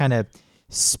 it just kind of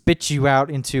spits you out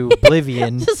into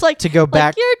oblivion just like, to go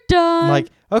back. You're done. Like,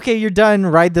 okay, you're done.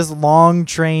 Ride this long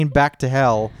train back to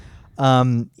hell,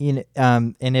 and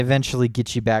eventually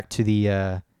get you back to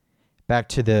the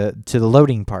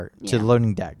loading part, to the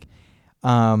loading deck.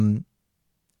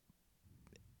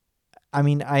 I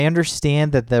mean, I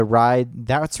understand that the ride,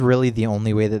 that's really the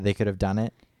only way that they could have done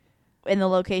it. In the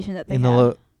location that they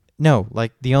have. No,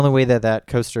 like the only way that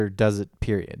coaster does it,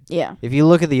 period. Yeah. If you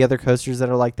look at the other coasters that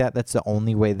are like that, that's the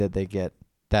only way that they get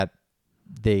that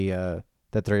they're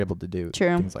able to do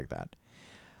things like that.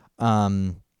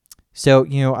 So,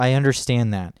 I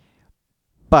understand that.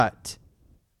 But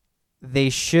they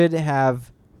should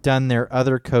have done their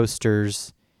other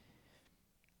coasters.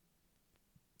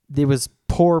 There was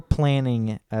poor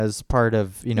planning as part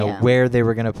of, where they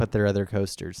were going to put their other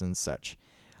coasters and such.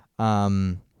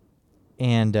 And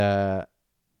I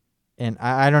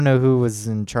don't know who was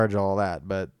in charge of all that,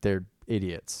 but they're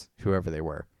idiots, whoever they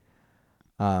were.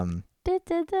 But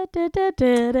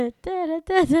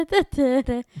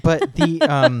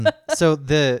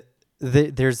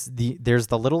there's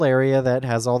the little area that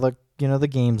has all the the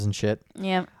games and shit.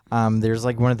 Yeah. There's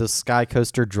like one of those sky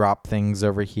coaster drop things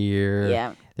over here.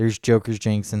 Yeah. There's Joker's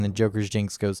Jinx, and then Joker's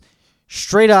Jinx goes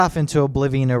straight off into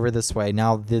oblivion over this way.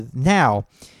 Now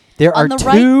there are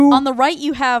two. On the right,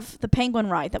 you have the penguin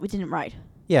ride that we didn't ride.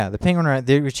 Yeah, the penguin ride,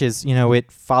 which is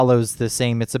it follows the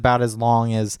same. It's about as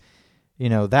long as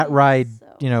that ride.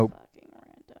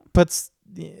 Puts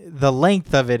the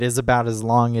length of it is about as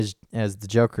long as the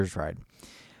Joker's ride.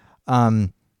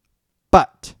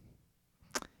 But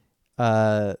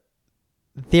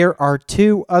there are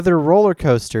two other roller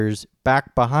coasters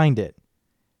back behind it.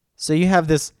 So you have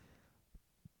this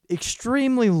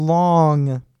extremely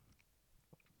long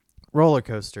roller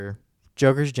coaster,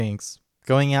 Joker's Jinx,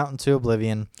 going out into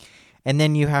oblivion, and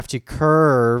then you have to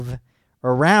curve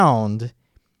around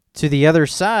to the other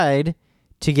side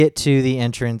to get to the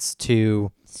entrance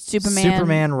to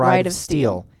Superman Ride of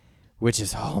Steel, which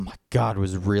is, oh my God,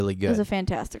 was really good. It was a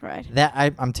fantastic ride.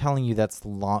 I'm telling you, that's the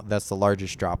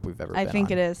largest drop we've ever been on. I think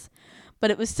it is. But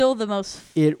it was still the most...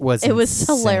 It was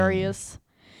hilarious.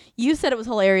 You said it was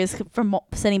hilarious from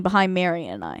sitting behind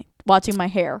Marian and I, watching my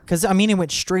hair. Because, it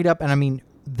went straight up, and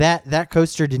that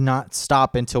coaster did not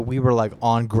stop until we were,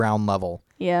 on ground level.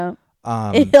 Yeah.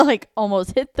 It,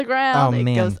 almost hit the ground. Oh, man.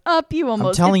 It goes up, you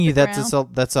almost I'm telling hit you, the ground.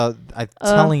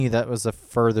 telling you that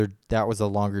was a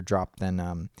longer drop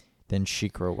than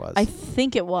SheiKra was. I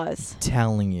think it was.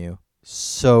 Telling you,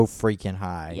 so freaking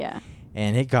high. Yeah.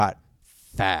 And it got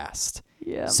fast.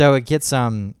 Yeah. So it gets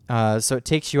so it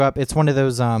takes you up. It's one of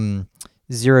those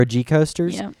 0G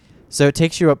coasters. Yeah. So it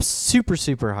takes you up super,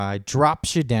 super high,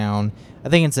 drops you down. I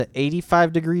think it's an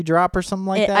 85-degree drop or something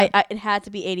like that. It had to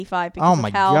be 85 because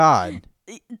of how God.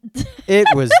 It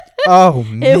was, oh,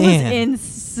 man. It was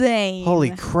insane. Holy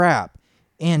crap.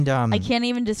 And I can't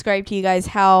even describe to you guys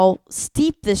how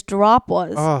steep this drop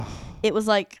was. Oh, it was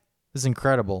it was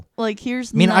incredible.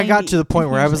 Here's I got to the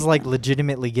point where I was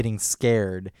legitimately getting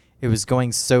scared. It was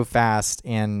going so fast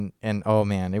and oh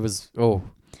man, it was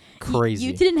crazy.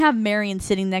 You didn't have Marian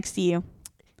sitting next to you.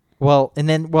 Well,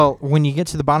 when you get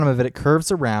to the bottom of it, it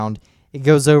curves around. It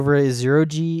goes over a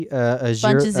 0G hills.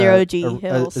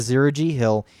 A 0G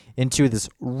hill into this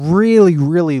really,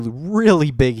 really,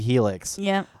 really big helix.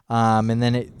 Yeah. And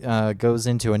then it goes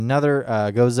into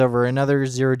goes over another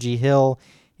 0G hill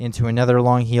into another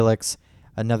long helix,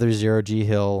 another 0G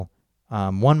hill,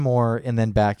 one more, and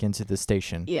then back into the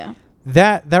station. Yeah.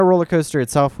 That roller coaster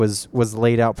itself was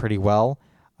laid out pretty well.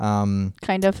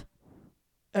 Kind of.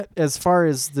 As far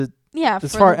as the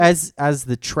as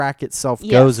the track itself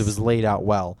goes, it was laid out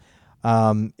well.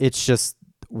 It's just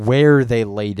where they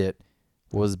laid it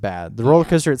was bad. The roller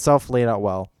coaster itself laid out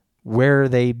well. Where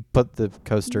they put the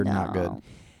coaster, not good.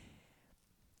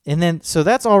 And then, so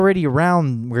that's already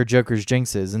around where Joker's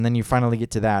Jinx is, and then you finally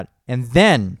get to that. And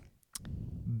then,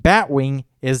 Batwing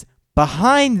is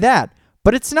behind that,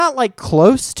 but it's not,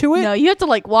 close to it. No, you have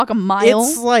to, walk a mile.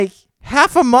 It's,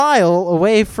 half a mile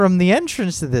away from the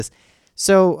entrance to this.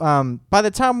 So, by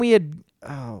the time we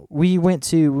went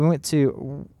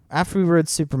to, after we rode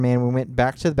Superman, we went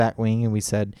back to the Batwing, and we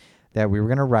said that we were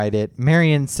going to ride it.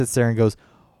 Marian sits there and goes,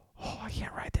 "Oh, I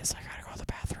can't ride this. I gotta go to the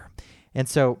bathroom." And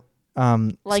so,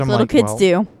 little kids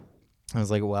do. I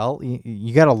was like, "Well,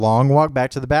 you got a long walk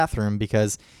back to the bathroom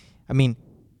because, I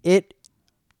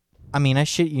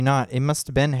shit you not, it must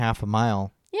have been half a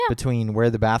mile between where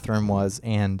the bathroom was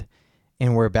and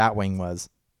and where Batwing was.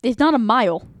 It's not a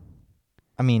mile.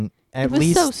 I mean, it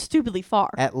was so stupidly far.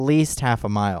 At least half a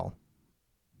mile.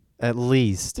 At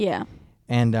least. Yeah.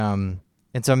 And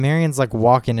so Marian's like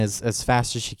walking as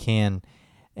fast as she can,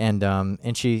 and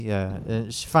she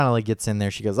finally gets in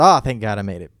there. She goes, "Oh, thank God I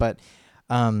made it." But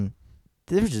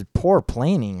there was just poor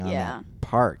planning on that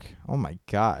park. Oh my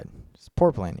God, just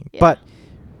poor planning. Yeah.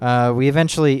 But we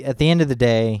eventually, at the end of the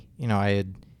day,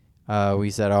 we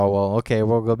said, "Oh well, okay,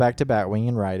 we'll go back to Batwing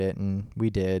and ride it," and we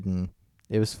did, and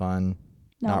it was fun.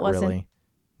 No, Not it wasn't. really.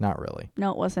 Not really.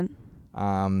 No, it wasn't.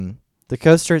 The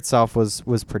coaster itself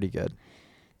was pretty good.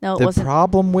 No, it wasn't. The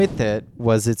problem with it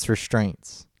was its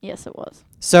restraints. Yes, it was.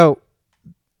 So,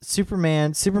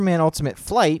 Superman Ultimate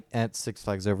Flight at Six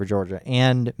Flags Over Georgia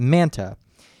and Manta,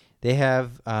 they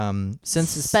have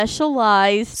since it's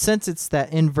that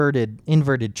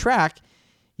inverted track,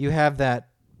 you have that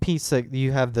piece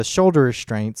you have the shoulder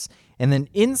restraints, and then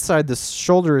inside the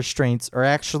shoulder restraints are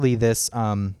actually this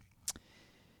kind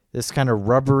of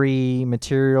rubbery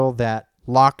material that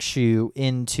locks you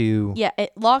into. Yeah,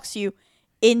 it locks you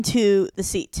into the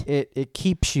seat. It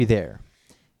keeps you there.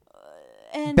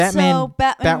 And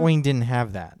Batwing didn't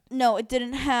have that. No, it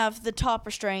didn't have the top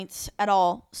restraints at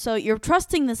all. So you're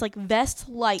trusting this like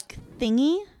vest-like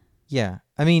thingy. Yeah,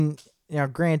 I mean,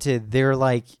 granted, they're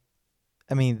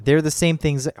the same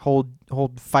things that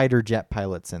hold fighter jet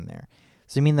pilots in there.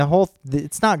 So I mean,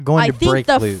 it's not going to break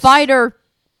loose. I think the fighter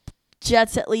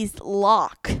jets at least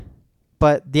lock.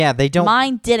 But yeah, they don't.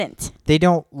 Mine didn't. They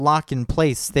don't lock in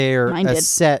place. They're a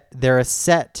set. They're a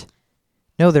set.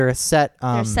 No, they're a set.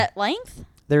 They're set length.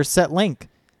 They're set length.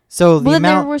 So the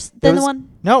amount.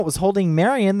 No, it was holding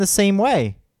Marian the same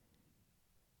way.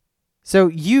 So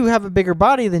you have a bigger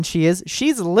body than she is.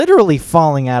 She's literally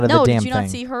falling out of the damn thing. No, did you not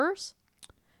see hers?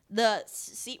 The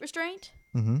seat restraint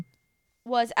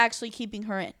was actually keeping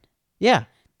her in. Yeah.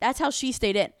 That's how she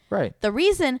stayed in. Right. The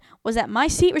reason was that my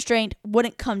seat restraint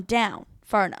wouldn't come down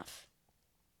far enough.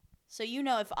 So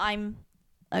if I'm...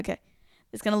 Okay.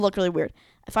 It's going to look really weird.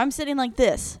 If I'm sitting like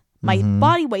this, my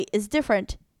body weight is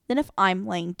different than if I'm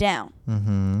laying down.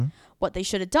 Mm-hmm. What they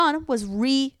should have done was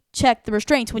recheck the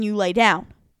restraints when you lay down.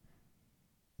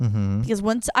 Mm-hmm. Because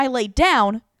once I laid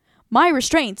down, my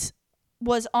restraints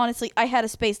was honestly, I had a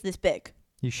space this big.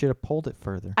 You should have pulled it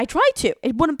further. I tried to.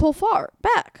 It wouldn't pull far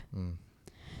back.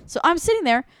 So I'm sitting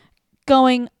there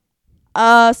going,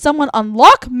 someone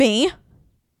unlock me.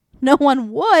 No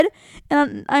one would.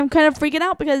 And I'm kind of freaking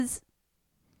out because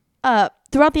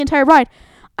throughout the entire ride,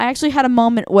 I actually had a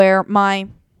moment where my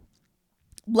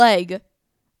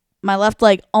left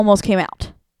leg almost came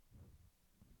out.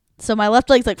 So my left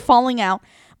leg's like falling out.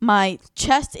 My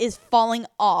chest is falling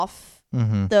off.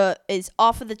 Is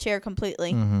off of the chair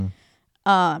completely.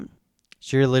 So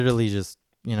you're literally just,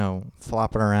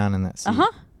 flopping around in that seat.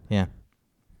 Yeah.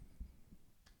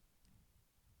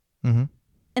 And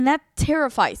that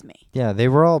terrifies me. Yeah, they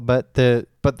were all, but the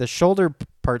shoulder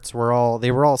parts were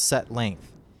all set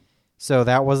length. So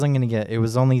that wasn't going to get, it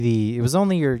was only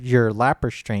your lap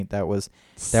restraint that would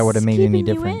have made any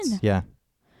difference. Yeah.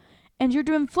 And you're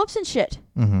doing flips and shit.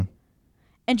 And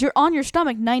you're on your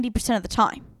stomach 90% of the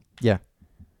time. Yeah.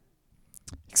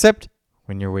 Except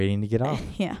when you're waiting to get off.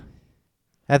 Yeah.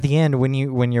 At the end, when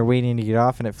you're waiting to get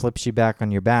off and it flips you back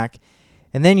on your back,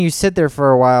 and then you sit there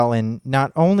for a while, and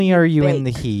not only are you in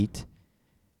the heat,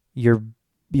 your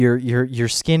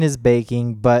skin is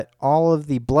baking, but all of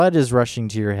the blood is rushing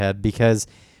to your head because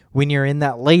when you're in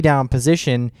that lay down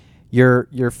position,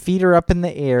 your feet are up in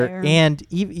the air. And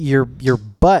your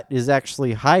butt is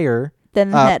actually higher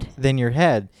than your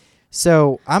head.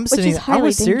 So I'm sitting. I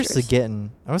was seriously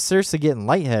getting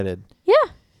lightheaded. Yeah.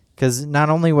 Because not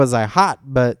only was I hot,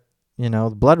 but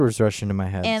the blood was rushing to my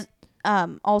head.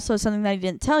 And also something that I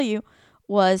didn't tell you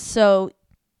was, so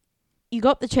you go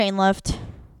up the chain lift.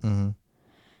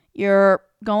 You're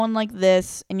going like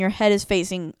this, and your head is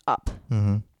facing up.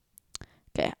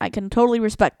 Okay, I can totally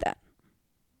respect that.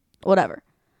 Whatever.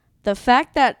 The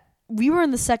fact that we were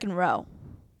in the second row,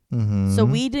 so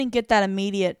we didn't get that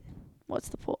immediate. What's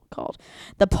the pull called?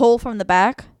 The pull from the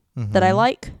back that I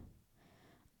like.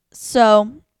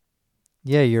 So.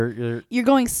 Yeah, you're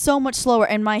going so much slower,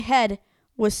 and my head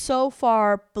was so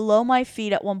far below my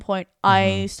feet at one point,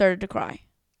 I started to cry.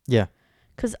 Yeah.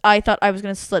 Because I thought I was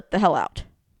going to slip the hell out.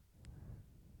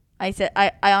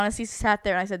 I honestly sat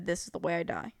there and I said, this is the way I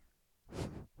die.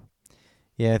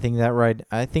 Yeah, I think that ride,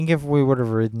 I think if we would have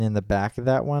ridden in the back of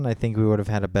that one, I think we would have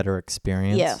had a better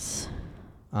experience. Yes.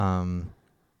 And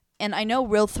I know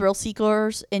real thrill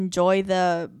seekers enjoy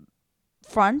the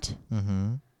front.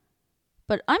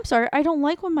 But I'm sorry, I don't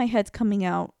like when my head's coming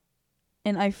out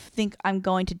and I think I'm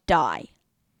going to die.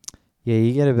 Yeah,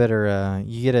 you get a better,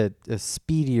 you get a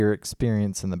speedier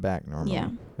experience in the back normally.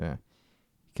 Yeah.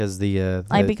 Because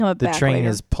I become a the back train later.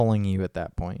 is pulling you at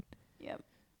that point. Yep.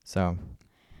 So.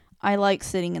 I like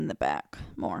sitting in the back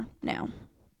more now.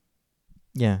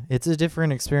 Yeah, it's a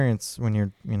different experience when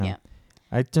you're, Yeah.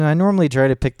 I normally try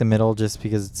to pick the middle just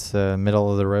because it's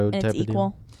middle of the road And type it's of equal.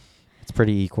 deal. It's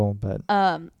pretty equal, but.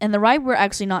 And the ride we're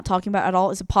actually not talking about at all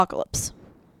is Apocalypse.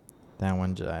 That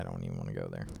one, I don't even want to go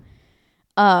there.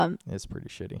 It's pretty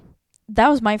shitty. That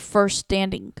was my first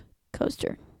standing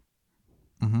coaster.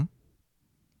 Mm-hmm.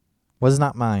 Was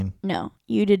not mine. No,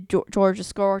 you did Georgia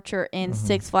Scorcher in Mm-hmm.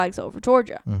 Six Flags Over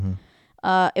Georgia. Mm-hmm.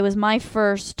 It was my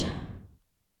first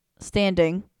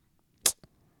standing.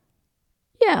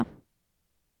 Yeah.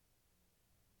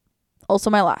 Also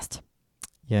my last.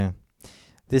 Yeah.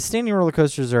 The standing roller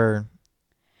coasters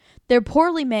They're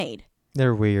poorly made.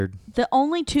 They're weird. The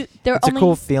only two... It's a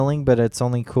cool feeling, but it's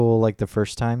only cool like the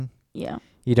first time. Yeah.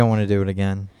 You don't want to do it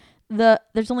again.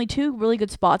 There's only two really good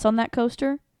spots on that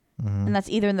coaster, Mm-hmm. and that's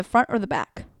either in the front or the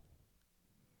back.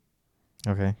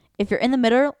 Okay. If you're in the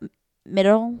middle,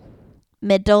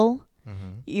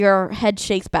 Mm-hmm. your head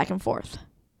shakes back and forth.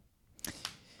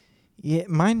 Yeah,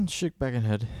 mine shook back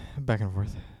and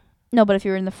forth. No, but if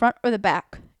you're in the front or the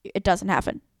back, it doesn't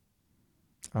happen.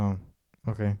 Oh,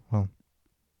 okay. Well,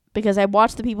 Because I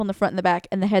watched the people in the front and the back,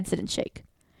 and the heads didn't shake.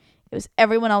 It was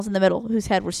everyone else in the middle whose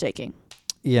head was shaking.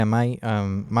 yeah,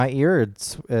 my ear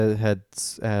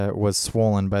was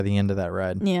swollen by the end of that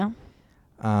ride. Yeah.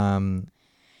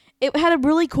 It had a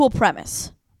really cool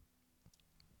premise.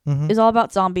 Mm-hmm. It was all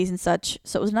about zombies and such,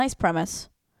 so it was a nice premise.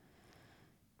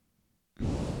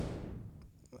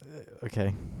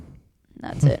 Okay.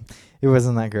 That's it. It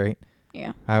wasn't that great.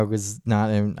 Yeah. I was not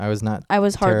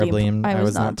Terribly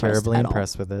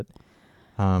impressed with it.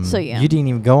 So, yeah. You didn't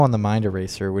even go on the Mind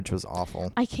Eraser, which was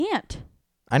awful. I can't.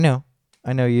 I know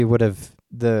you would have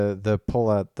the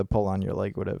pull on your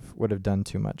leg would have done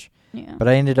too much. Yeah. But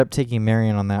I ended up taking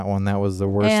Marian on that one. That was the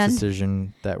worst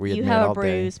decision that we had made all day. You have a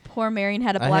bruise. Poor Marian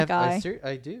had a black eye.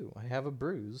 I do. I have a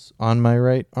bruise on my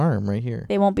right arm right here.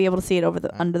 They won't be able to see it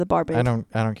under the bar booth. I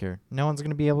don't care. No one's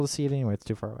gonna be able to see it anyway. It's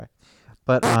too far away.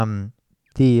 But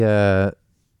yeah,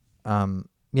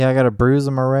 I got a bruise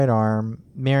on my right arm.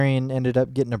 Marian ended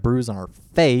up getting a bruise on her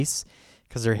face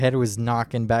because her head was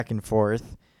knocking back and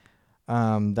forth.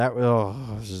 It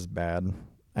was just bad.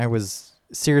 I was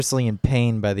seriously in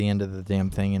pain by the end of the damn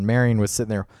thing, and Marian was sitting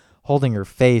there holding her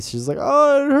face. She's like,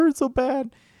 "Oh, it hurts so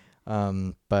bad."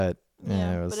 But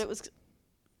yeah.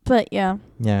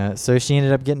 Yeah, so she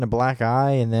ended up getting a black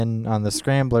eye, and then on the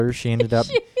scrambler, she ended up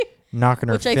knocking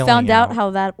her filling out. Which I found out how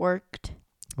that worked.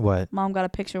 What? Mom got a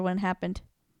picture when it happened.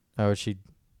 Oh, she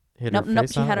hit her face on it? Nope,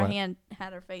 she had her hand,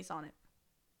 had her face on it.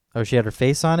 Oh, she had her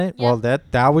face on it? Yeah. Well,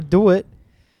 that would do it.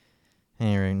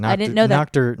 Anyway, I didn't know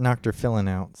that. Knocked her filling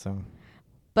out, so.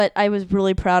 But I was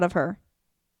really proud of her.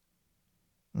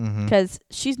 Mm-hmm. Because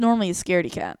she's normally a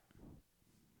scaredy cat.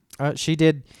 She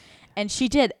did. And she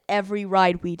did every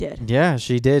ride we did. Yeah,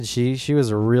 she did. She was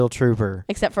a real trooper.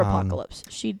 Except for Apocalypse.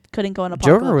 She couldn't go on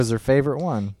Apocalypse. Joker was her favorite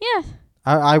one. Yeah.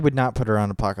 I would not put her on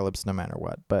Apocalypse no matter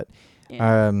what, but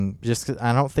just 'cause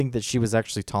I don't think that she was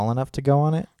actually tall enough to go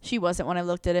on it. She wasn't when I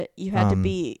looked at it. You had to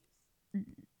be...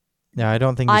 Yeah, I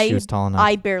don't think that she was tall enough.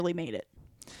 I barely made it.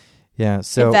 Yeah,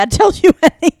 so... If that tells you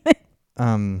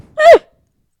anything.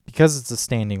 Because it's a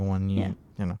standing one, you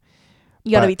know.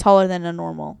 You got to be taller than a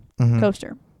normal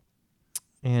coaster.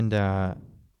 And, yeah,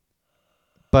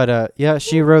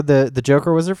 she rode the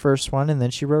Joker was her first one, and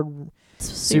then she rode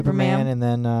Superman, and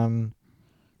then, and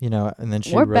then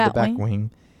she rode the Batwing.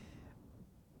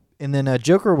 And then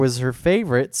Joker was her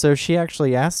favorite, so she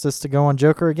actually asked us to go on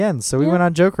Joker again. So we went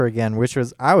on Joker again,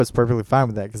 I was perfectly fine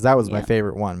with that because that was my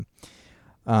favorite one.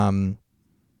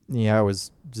 Yeah, it was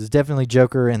definitely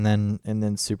Joker and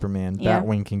then Superman. Yeah.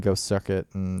 Batwing can go suck it,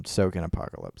 and so can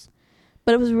Apocalypse.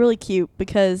 But it was really cute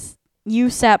because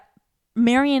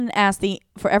Marian asked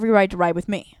for every ride to ride with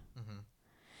me. Mm-hmm.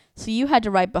 So you had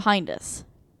to ride behind us.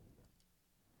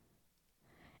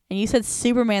 And you said,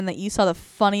 Superman, that you saw the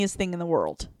funniest thing in the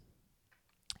world.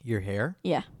 Your hair?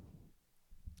 Yeah.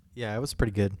 Yeah, it was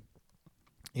pretty good.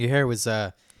 Your hair was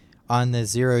on the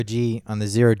zero G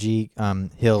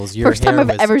hills. Your First time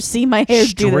I've ever seen my hair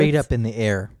do this. Straight up in the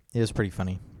air. It was pretty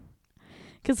funny.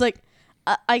 Because,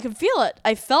 I could feel it.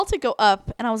 I felt it go up,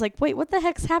 and I was like, wait, what the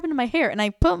heck's happened to my hair? And I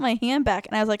put my hand back,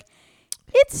 and I was like,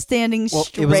 it's standing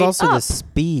straight up. It was also the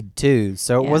speed, too.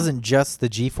 So it wasn't just the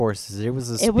G-forces. It was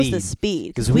the speed. It was the speed.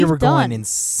 Because we were going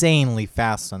insanely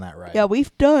fast on that ride. Yeah,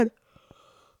 we've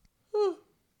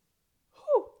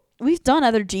done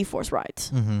other G-force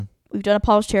rides. Mm-hmm. We've done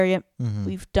Apollo's Chariot. Mm-hmm.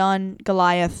 We've done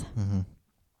Goliath. Mm-hmm.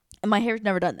 And my hair's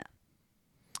never done that.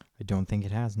 I don't think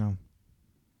it has, no.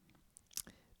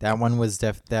 That one was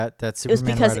that Superman It was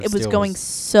because Ride of it was Steel going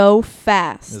so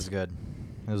fast. It was good.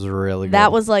 It was really good.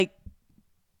 That was like,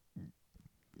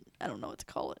 I don't know what to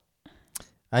call it.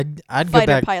 I'd go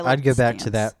back. I'd go back to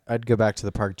that. I'd go back to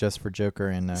the park just for Joker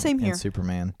and Same here. And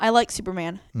Superman. I like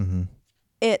Superman. Mm-hmm.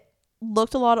 It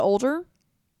looked a lot older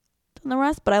than the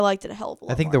rest, but I liked it a hell of a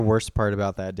lot. I think more. the worst part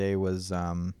about that day was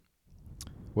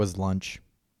lunch.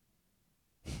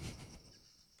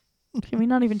 Can we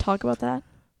not even talk about that?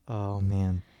 Oh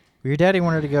man, your daddy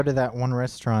wanted to go to that one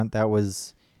restaurant that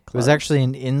was. Close. It was actually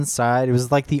an inside. It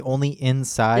was like the only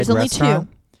inside There's only restaurant.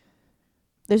 two.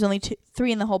 There's only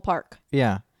 3 in the whole park.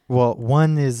 Yeah. Well,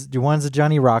 one's a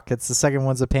Johnny Rockets, the second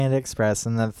one's a Panda Express,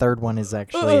 and the third one is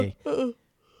actually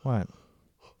what?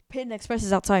 Panda Express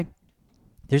is outside.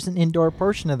 There's an indoor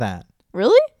portion of that.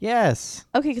 Really? Yes.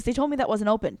 Okay, because they told me that wasn't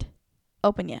open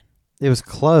yet. It was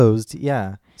closed.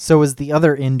 Yeah. So was the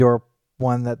other indoor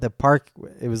one that the park.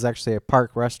 It was actually a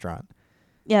park restaurant.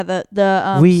 Yeah, the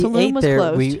saloon was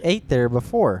closed. We ate there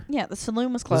before. Yeah, the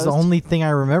saloon was closed. The only thing I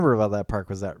remember about that park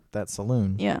was that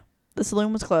saloon. Yeah, the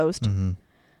saloon was closed. Mm-hmm.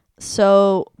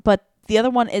 So, but the other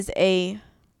one is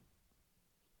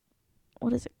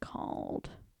what is it called?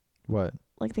 What?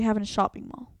 Like they have in a shopping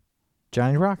mall.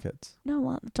 Johnny Rockets. No,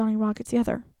 not Johnny Rockets. The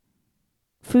other.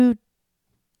 Food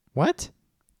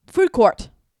court.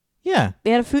 Yeah.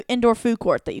 They had a indoor food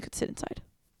court that you could sit inside.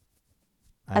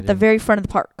 At the very front of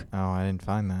the park. Oh, I didn't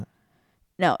find that.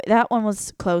 No, that one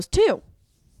was closed too.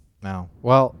 No.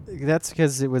 Well, that's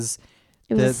because it was...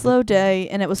 It was a slow day,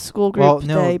 and it was school group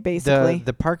day, basically.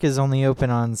 The park is only open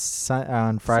on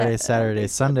Friday, Saturday,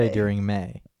 Sunday during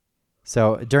May.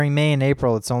 So during May and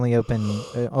April, it's only open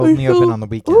on the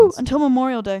weekends. Until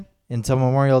Memorial Day. Until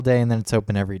Memorial Day, and then it's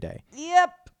open every day.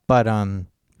 Yep. But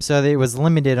so it was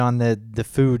limited on the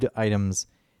food items.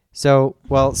 So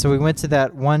we went to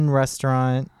that one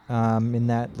restaurant in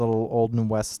that little Old and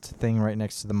West thing right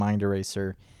next to the Mind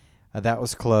Eraser. That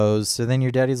was closed. So then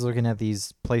your daddy's looking at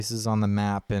these places on the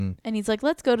map, and he's like,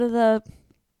 "Let's go to the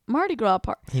Mardi Gras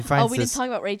park." He finds we didn't talk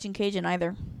about Raging Cajun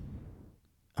either.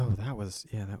 Oh, that was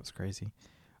crazy.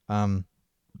 That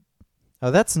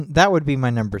would be my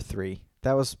number 3.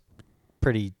 That was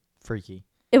pretty freaky.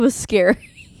 It was scary.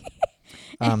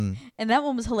 And that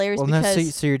one was hilarious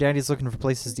because... So your daddy's looking for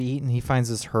places to eat, and he finds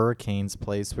this Hurricanes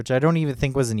place, which I don't even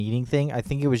think was an eating thing. I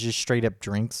think it was just straight up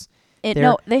drinks.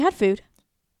 No, they had food.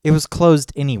 It was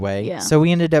closed anyway. Yeah. So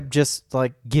we ended up just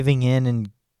like giving in and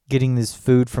getting this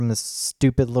food from this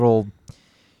stupid little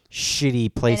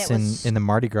shitty place in the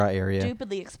Mardi Gras area.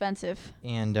 Stupidly expensive.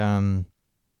 And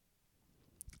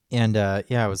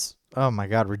yeah, it was, oh my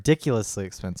God, ridiculously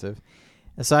expensive.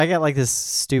 So I got like this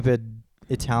stupid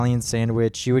Italian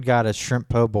sandwich. You had got a shrimp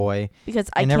po' boy. Because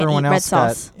I can't eat red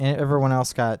sauce. Everyone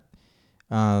else got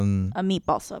a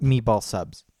meatball sub. Meatball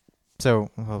subs. So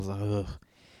I was like, ugh.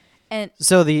 And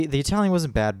so the Italian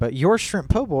wasn't bad, but your shrimp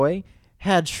po' boy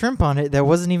had shrimp on it that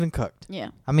wasn't even cooked.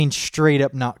 Yeah. I mean, straight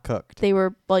up not cooked. They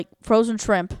were like frozen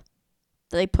shrimp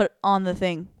that they put on the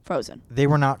thing frozen. They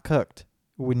were not cooked.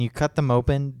 When you cut them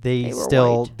open, they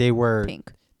were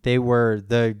pink. They were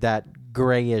that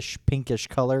grayish, pinkish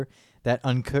color that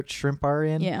uncooked shrimp are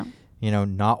in. Yeah. You know,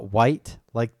 not white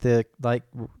like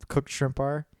cooked shrimp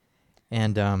are.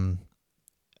 And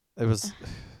it was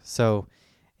so,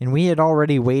 and we had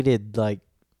already waited like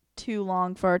too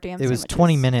long for our damn sandwiches. It was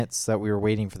 20 minutes that we were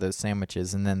waiting for those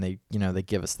sandwiches, and then they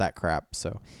give us that crap.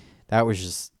 So that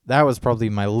was probably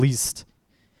my least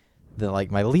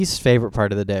favorite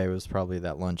part of the day was probably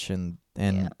that lunch, and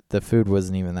the food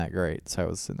wasn't even that great. So I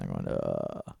was sitting there going,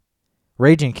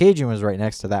 Raging Cajun was right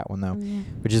next to that one though,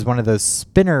 which is one of those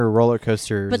spinner roller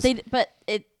coasters. But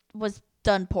it was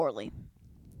done poorly.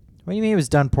 What do you mean it was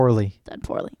done poorly? Done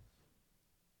poorly.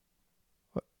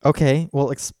 Okay,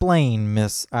 well, explain,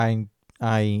 Miss. I'm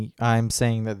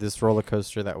saying that this roller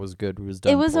coaster that was good was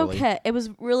done poorly. It was okay. It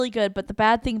was really good, but the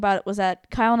bad thing about it was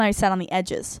that Kyle and I sat on the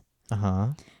edges. Uh-huh.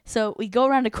 So we go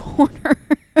around a corner,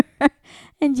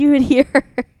 and you would hear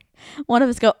one of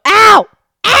us go, "Ow!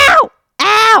 Ow!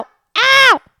 Ow!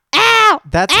 Ow! Ow!"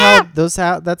 That's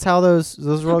how those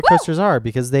roller coasters are,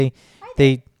 because they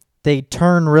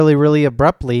turn really, really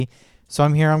abruptly. So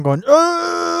I'm going,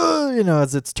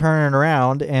 as it's turning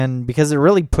around, and because it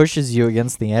really pushes you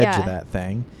against the edge of that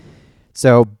thing.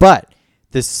 So, but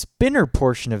the spinner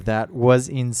portion of that was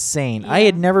insane. Yeah. I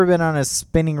had never been on a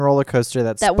spinning roller coaster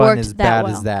that spun as bad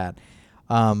as that.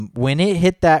 When it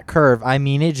hit that curve, I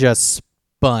mean, it just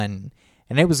spun.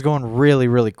 and it was going really,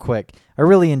 really quick. I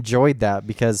really enjoyed that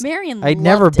because Marian I'd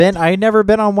loved never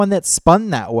been on one that spun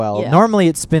that well. Yeah. Normally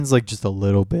it spins like just a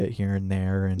little bit here and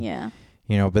there, and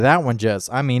but that one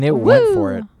just, I mean, it went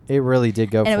for it. It really did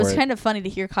go for it. And it was kind of funny to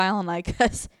hear Kyle and I,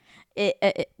 because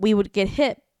we would get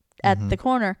hit at the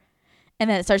corner, and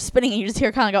then it starts spinning, and you just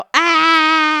hear Kyle go,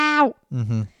 "Ow!"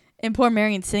 Mm-hmm. And poor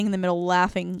Marian's sitting in the middle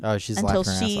laughing. Oh, she's until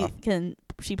laughing her ass off.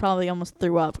 She probably almost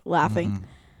threw up laughing.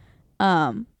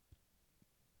 Mm-hmm.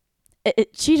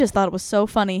 She just thought it was so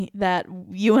funny that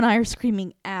you and I are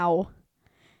screaming "ow,"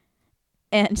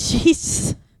 and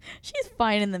she's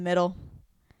fine in the middle.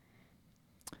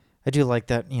 I do like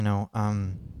that,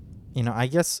 I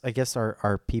guess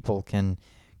our people can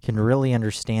really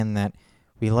understand that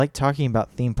we like talking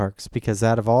about theme parks, because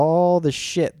out of all the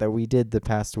shit that we did the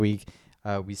past week,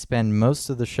 we spend most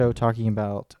of the show talking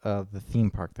about the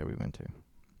theme park that we went to.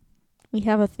 We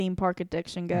have a theme park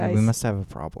addiction, guys. We must have a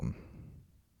problem.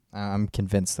 I'm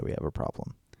convinced that we have a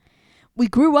problem. We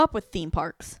grew up with theme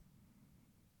parks.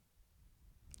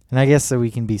 And I guess that we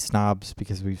can be snobs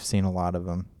because we've seen a lot of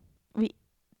them.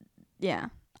 Yeah.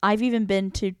 I've even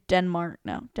been to Denmark.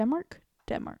 No, Denmark?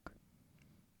 Denmark.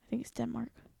 I think it's Denmark.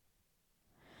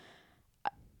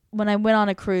 When I went on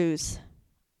a cruise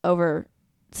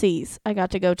overseas, I got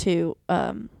to go to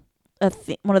one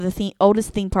of the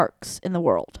oldest theme parks in the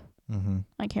world. Mm-hmm.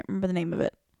 I can't remember the name of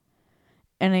it.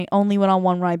 And I only went on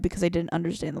one ride because I didn't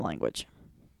understand the language.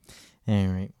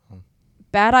 Anyway.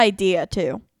 Bad idea,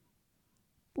 too.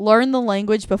 Learn the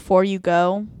language before you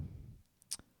go.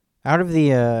 Out of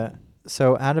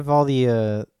all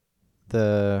the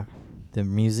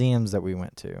museums that we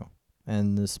went to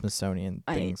and the Smithsonian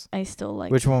things, I still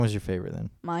like. Which one was your favorite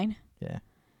then? Mine? Yeah.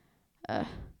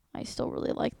 I still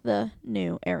really like the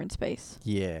new Air and Space.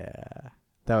 Yeah.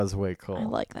 That was way cool. I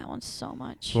like that one so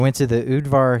much. We went to the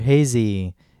Udvar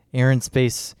Hazy Air and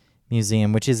Space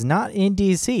Museum, which is not in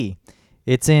D.C.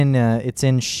 It's in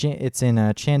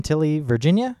Chantilly,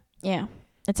 Virginia. Yeah,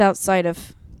 it's outside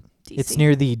of D.C. It's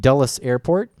near the Dulles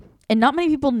Airport, and not many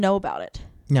people know about it.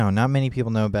 No, not many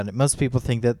people know about it. Most people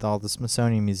think that all the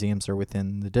Smithsonian museums are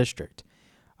within the district,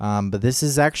 but this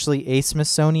is actually a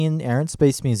Smithsonian Air and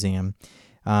Space Museum.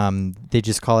 They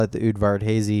just call it the Udvar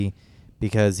Hazy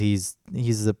because it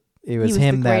was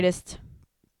him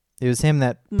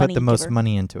that put the most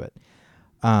money into it.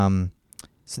 So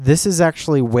this is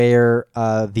actually where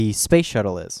the space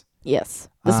shuttle is. Yes,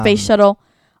 the space shuttle.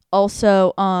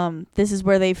 Also, this is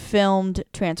where they filmed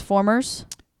Transformers.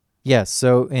 Yes,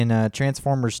 so in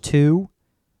Transformers 2,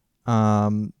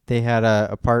 they had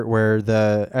a part where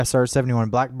the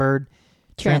SR-71 Blackbird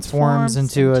transforms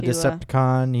into a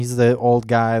Decepticon. He's the old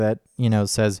guy that,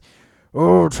 says,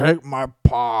 "Oh, take my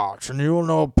parts, and you'll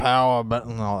know power,"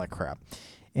 and all that crap.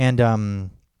 And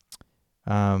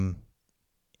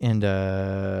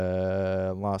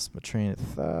lost my train of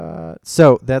thought.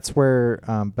 So that's where,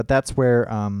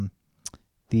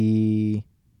 the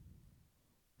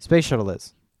space shuttle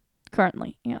is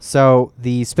currently. Yeah. So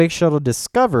the Space Shuttle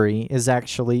Discovery is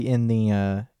actually in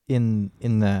the in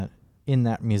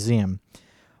that museum.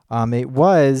 It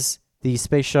was the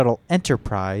Space Shuttle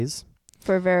Enterprise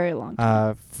for a very long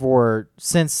time.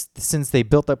 Since they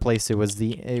built that place, it was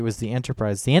the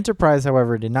Enterprise. The Enterprise,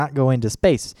 however, did not go into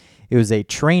space. It was a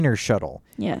trainer shuttle.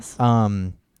 Yes.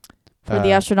 For the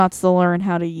astronauts to learn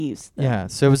how to use them. Yeah,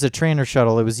 so it was a trainer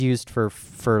shuttle. It was used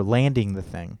for landing the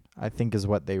thing, I think is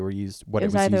what they were used. What it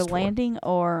was either used for. landing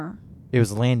or. It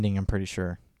was landing, I'm pretty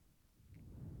sure.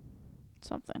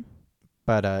 Something.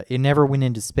 But it never went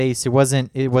into space. It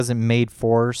wasn't made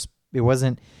for. It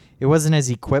wasn't as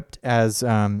equipped as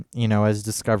as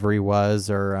Discovery was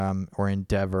or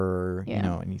Endeavour or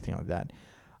anything like that.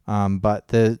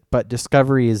 But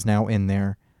Discovery is now in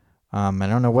there. I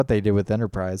don't know what they did with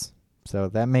Enterprise.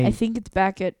 So I think it's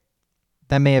back at.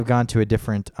 That may have gone to a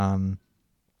different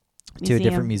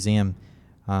museum.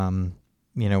 When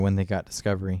they got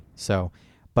Discovery. So,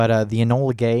 but the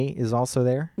Enola Gay is also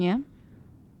there. Yeah.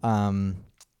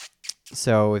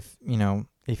 So if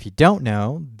you don't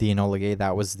know, the Enola Gay,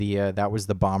 that was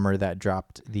the bomber that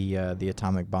dropped the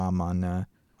atomic bomb on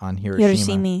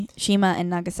Hiroshima and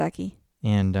Nagasaki.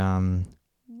 And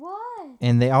what?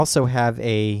 And they also have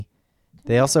a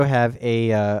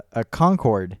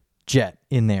Concorde jet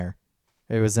in there.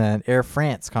 It was an Air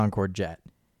France Concorde jet.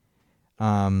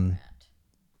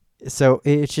 So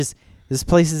it's just, this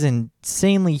place is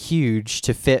insanely huge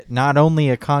to fit not only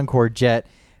a Concorde jet,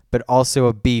 but also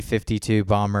a B-52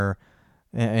 bomber,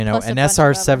 an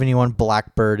SR-71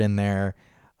 Blackbird in there,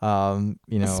 a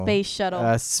space shuttle,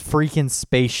 a freaking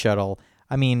space shuttle.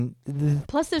 I mean,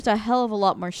 plus there's a hell of a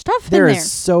lot more stuff in there there. are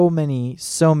so many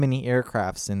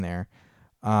aircrafts in there.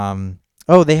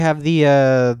 They have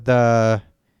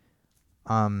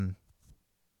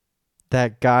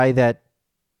that guy that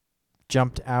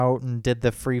jumped out and did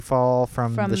the free fall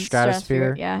from the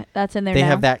stratosphere. Yeah, that's in there. They now.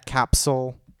 have that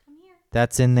capsule.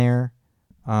 That's in there.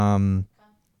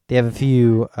 They have a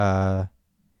few.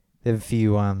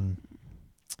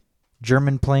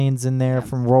 German planes in there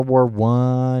from World War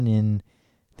I and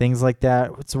things like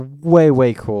that. It's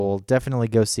way cool. Definitely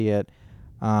go see it.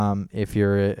 If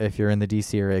you're in the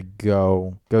DC area,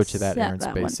 go to that air and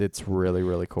space. It's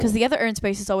really cool. Because the other air and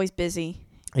space is always busy.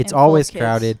 It's always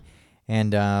crowded,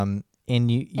 and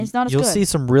you'll see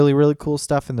some really cool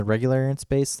stuff in the regular air and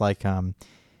space, like the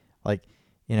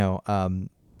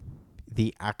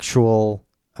actual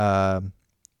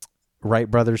Wright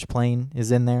brothers plane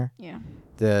is in there. Yeah.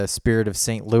 The Spirit of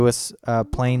St. Louis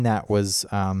plane that was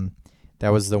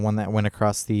the one that went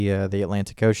across the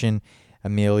Atlantic Ocean.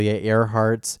 Amelia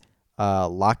Earhart's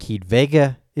Lockheed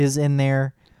Vega is in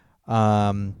there.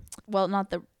 Well, not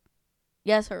the.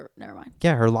 Yes, never mind.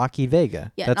 Yeah, her Lockheed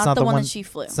Vega. Yeah, that's not the one that she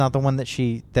flew. It's not the one that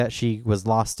she was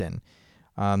lost in.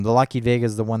 The Lockheed Vega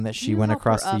is the one that she went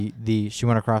across she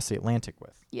went across the Atlantic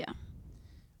with. Yeah.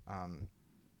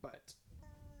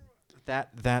 But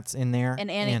that's in there. And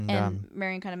Annie and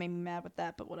Marian kind of made me mad with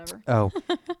that, but whatever. Oh,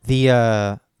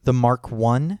 the Mark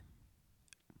 1,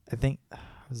 I think,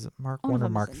 was it Mark 1 or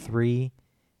Mark 3?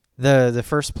 The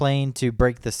first plane to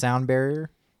break the sound barrier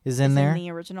is in there. In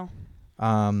the original.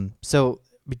 So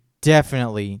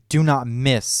definitely do not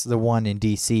miss the one in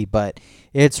DC, but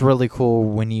it's really cool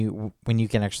when you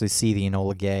can actually see the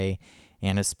Enola Gay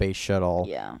and a space shuttle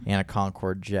and a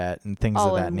Concorde jet and things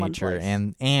all of that in nature. One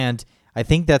place. And I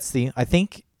think that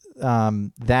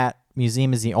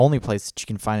museum is the only place that you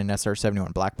can find an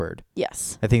SR-71 Blackbird.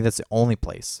 Yes. I think that's the only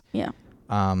place. Yeah.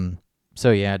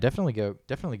 So yeah, definitely go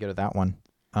to that one.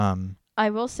 I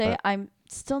will say I'm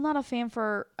still not a fan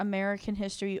for American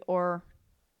history or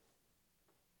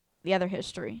the other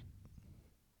history.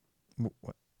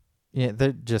 Yeah,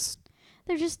 they're just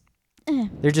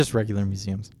regular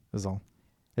museums is all.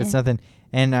 It's nothing.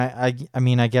 And I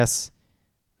mean, I guess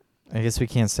we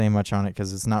can't say much on it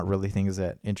because it's not really things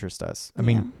that interest us. I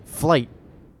mean, flight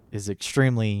is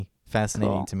extremely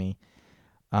fascinating to me.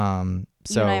 So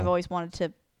you and I have always wanted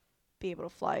to be able to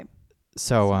fly.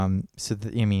 So I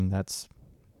mean, that's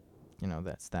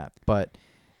that. But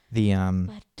the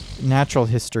natural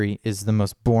history is the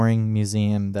most boring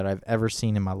museum that I've ever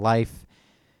seen in my life.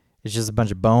 It's just a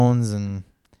bunch of bones and.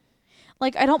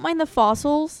 Like, I don't mind the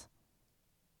fossils.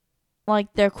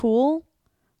 Like, they're cool.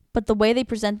 But the way they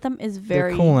present them is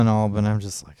very... They're cool and all, but I'm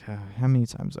just like, how many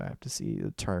times do I have to see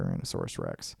the Tyrannosaurus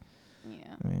Rex?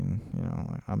 Yeah. I mean,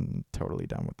 I'm totally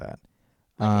done with that.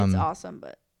 It's awesome,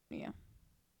 but, yeah.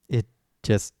 It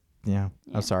just, I'm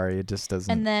sorry, it just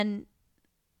doesn't... And then...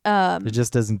 it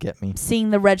just doesn't get me. Seeing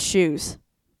the red shoes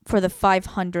for the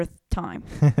 500th time.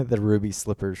 The ruby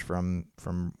slippers from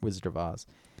Wizard of Oz.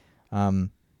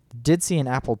 Did see an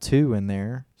Apple II in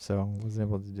there, so was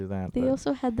able to do that. They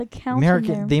also had the count in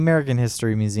there. The American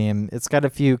History Museum. It's got a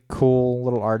few cool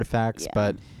little artifacts,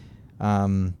 but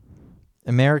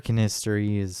American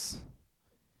history is.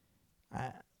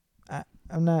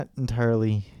 I'm not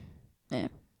entirely. I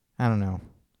don't know.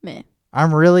 Meh.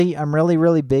 I'm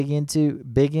really big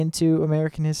into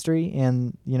American history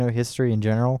and history in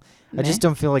general. I just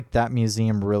don't feel like that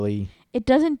museum really. It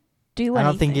doesn't do anything. I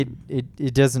don't think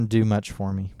it doesn't do much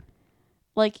for me.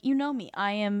 Like, you know me,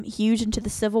 I am huge into the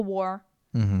Civil War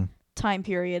time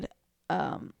period.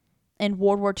 And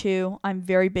World War II, I'm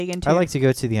very big into. I like to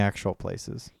go to the actual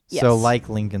places. Yes. So like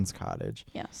Lincoln's Cottage.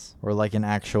 Yes. Or like an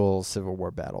actual Civil War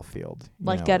battlefield.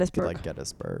 Like Gettysburg. Like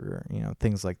Gettysburg or,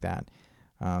 things like that.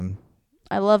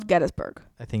 I love Gettysburg.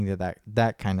 I think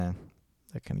that kind of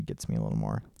gets me a little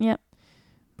more. Yep.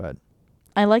 But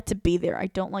I like to be there. I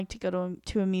don't like to go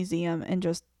to a museum and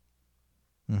just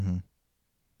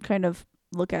kind of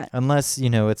look at. Unless,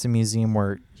 it's a museum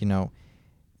where,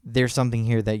 there's something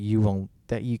here that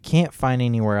you can't find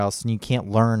anywhere else and you can't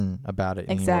learn about it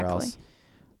anywhere else.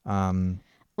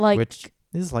 Which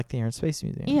is like the Air and Space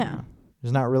Museum. Yeah.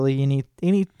 There's not really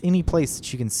any place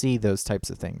that you can see those types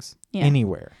of things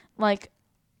anywhere. Like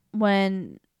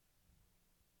when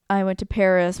I went to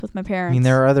Paris with my parents. I mean,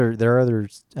 there are other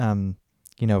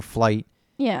flight.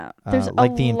 Yeah, there's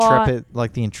like the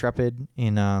Intrepid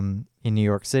in New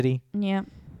York City. Yeah,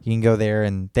 you can go there,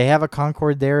 and they have a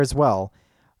Concorde there as well.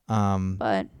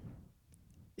 But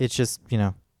it's just it's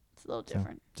a little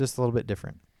different. Just a little bit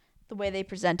different. The way they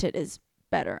present it is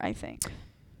better, I think.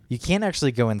 You can't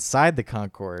actually go inside the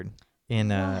Concorde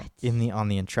on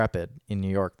the Intrepid in New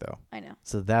York though. I know.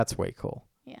 So that's way cool.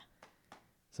 Yeah.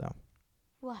 So.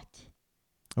 What?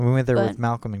 And we went there with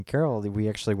Malcolm and Carol. We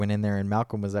actually went in there, and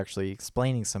Malcolm was actually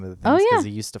explaining some of the things because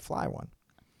he used to fly one,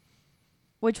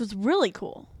 which was really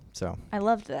cool. So I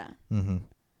loved that. Mm-hmm.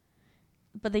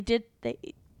 But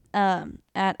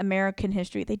at American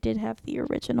History, they did have the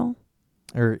original.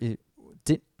 It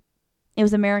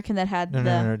was American that had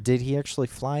No. Did he actually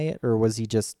fly it, or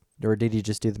did he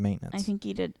just do the maintenance? I think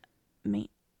he did.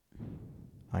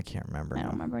 I can't remember. I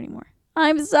don't remember anymore.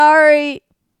 I'm sorry.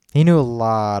 He knew a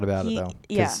lot about it, though.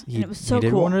 Yeah, and it was so cool. He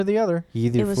did one or the other. He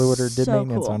either flew it or did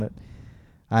maintenance on it.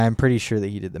 I'm pretty sure that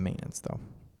he did the maintenance, though.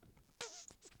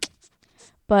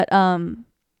 But,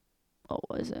 what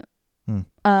was it?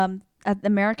 At the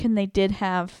American, they did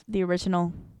have the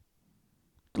original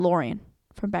DeLorean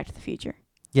from Back to the Future.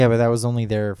 Yeah, but that was only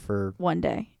there for... one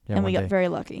day. Yeah, and we got very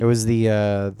lucky. It was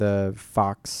the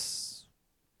Fox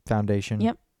Foundation.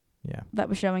 Yep. Yeah. That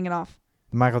was showing it off.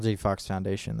 The Michael J. Fox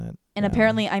Foundation. And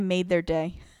apparently I made their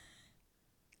day.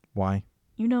 Why?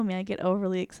 You know me, I get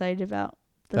overly excited about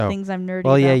the things I'm nerdy about.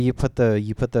 Well, yeah, you put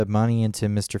the money into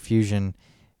Mr. Fusion,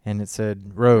 and it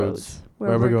said roads.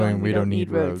 Where we're going, we don't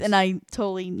need roads. And I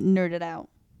totally nerded out.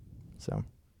 So.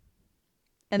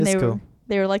 And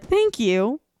they were like, "Thank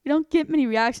you." You don't get many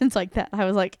reactions like that. I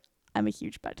was like, I'm a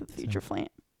huge Back to the Future fan.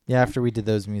 Yeah, after we did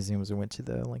those museums, we went to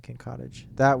the Lincoln Cottage.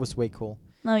 That was way cool.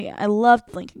 Oh yeah, I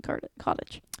loved Lincoln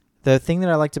Cottage. The thing that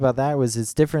I liked about that was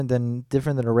it's different than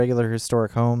a regular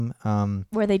historic home.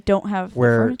 Where they don't have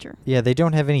furniture. Yeah, they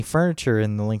don't have any furniture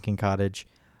in the Lincoln Cottage,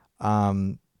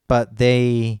 but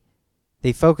they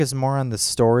focus more on the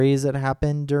stories that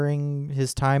happened during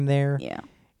his time there. Yeah.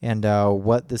 And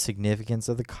what the significance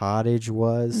of the cottage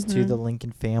was to the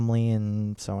Lincoln family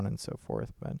and so on and so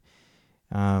forth. But,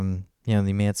 the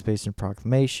Emancipation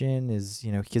Proclamation is,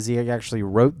 because he actually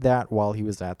wrote that while he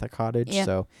was at the cottage. Yeah.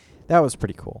 So that was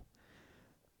pretty cool.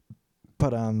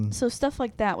 But so stuff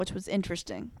like that, which was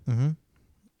interesting. Mm-hmm.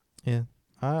 Yeah.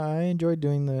 I enjoyed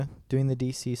doing the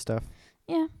DC stuff.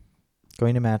 Yeah.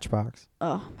 Going to Matchbox.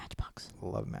 Oh, Matchbox. I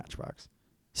love Matchbox.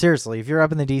 Seriously, if you're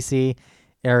up in the DC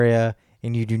area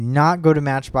and you do not go to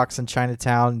Matchbox in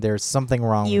Chinatown, there's something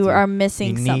wrong with you. You are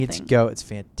missing something. You need to go. It's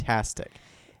fantastic.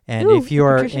 And if you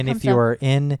are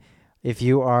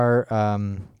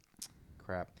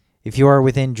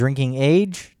within drinking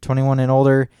age, 21 and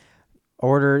older,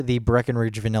 order the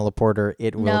Breckenridge Vanilla Porter.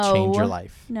 It will change your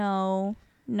life. No.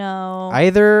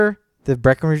 Either the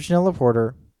Breckenridge Vanilla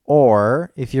Porter,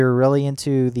 or if you're really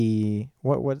into the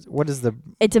what is the?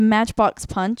 It's a Matchbox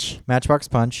Punch. Matchbox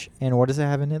Punch, and what does it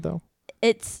have in it though?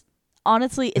 It's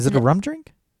honestly. Is it a rum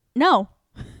drink? No.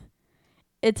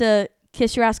 It's a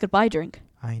kiss your ass goodbye drink.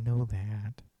 I know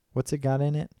that. What's it got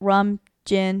in it? Rum,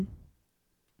 gin,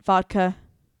 vodka.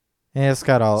 Yeah, it's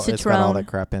got all Citron. that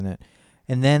crap in it.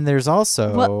 And then there's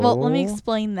also... Well, let me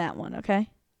explain that one, okay?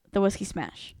 The Whiskey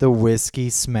Smash. The Whiskey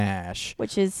Smash.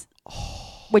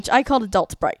 Which I called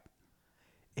Adult Sprite.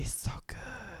 It's so good.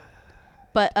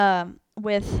 But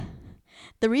with...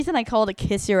 The reason I call it a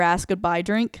kiss your ass goodbye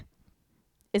drink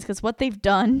is because what they've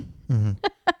done... Mm-hmm.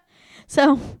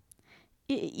 So,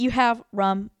 you have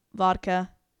rum, vodka,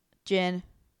 gin.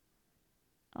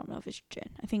 I don't know if it's gin.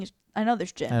 I know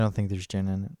there's gin. I don't think there's gin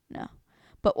in it. No.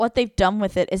 But what they've done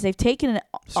with it is they've taken it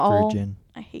gin.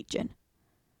 I hate gin.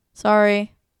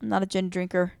 Sorry, I'm not a gin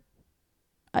drinker.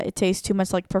 It tastes too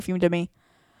much like perfume to me.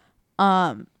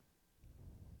 So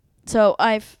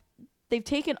they've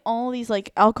taken all these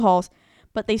like alcohols,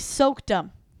 but they soaked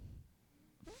them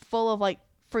full of like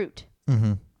fruit.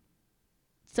 Mm-hmm.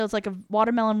 So it's like a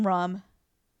watermelon rum.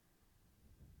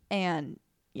 And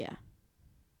yeah,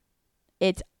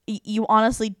 you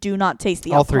honestly do not taste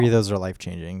the alcohol. All three of those are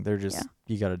life-changing. They're just,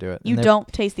 you got to do it. You don't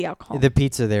taste the alcohol. The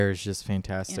pizza there is just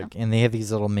fantastic. And they have these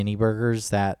little mini burgers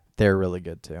that they're really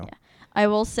good too. Yeah. I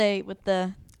will say with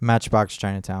the... Matchbox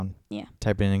Chinatown. Yeah.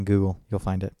 Type it in Google. You'll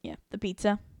find it. Yeah, the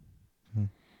pizza.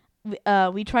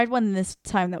 Mm-hmm. We tried one this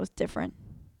time that was different.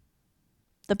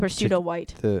 The prosciutto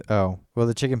white.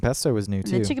 The chicken pesto was new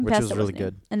too, which was really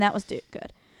good. And that was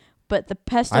good. But the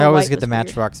pesto I always white get the weird.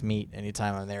 Matchbox meat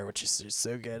anytime I'm there, which is just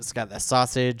so good. It's got that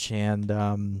sausage and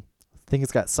I think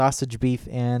it's got sausage, beef,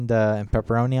 and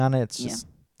pepperoni on it. It's just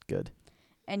good.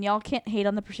 And y'all can't hate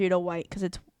on the prosciutto white because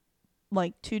it's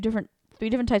like three different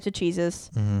types of cheeses,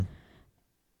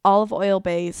 olive oil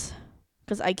base,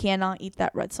 because I cannot eat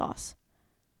that red sauce.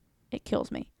 It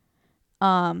kills me.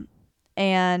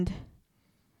 And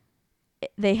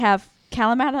they have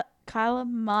Kalamata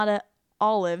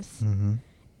olives. Mm-hmm.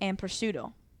 And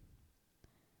prosciutto.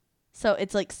 So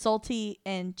it's like salty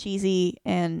and cheesy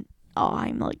and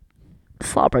I'm like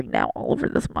slobbering now all over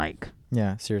this mic.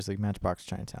 Yeah, seriously, Matchbox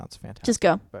Chinatown. It's fantastic. Just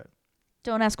go. But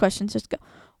don't ask questions. Just go.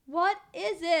 What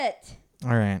is it?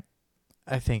 All right.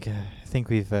 I think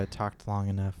we've talked long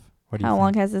enough. What do you How think?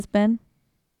 long has this been?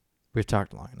 We've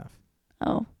talked long enough.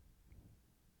 Oh.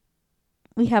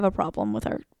 We have a problem with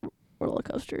our roller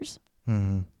coasters.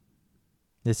 Mm-hmm.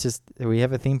 It's just we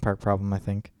have a theme park problem. I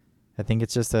think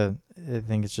it's just a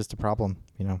problem.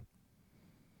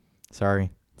 Sorry.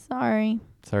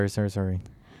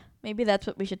 Maybe that's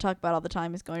what we should talk about all the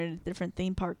time, is going to different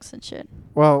theme parks and shit.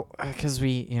 Well, because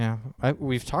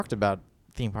we've talked about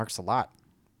theme parks a lot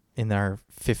in our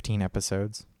 15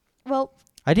 episodes. Well,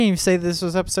 I didn't even say this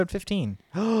was episode 15.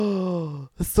 Oh,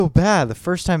 that's so bad. The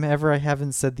first time ever I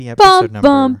haven't said the episode number.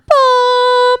 Bump.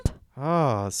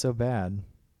 Oh, so bad.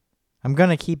 I'm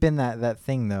gonna keep in that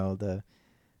thing though.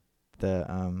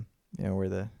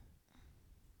 Where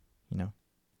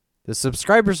the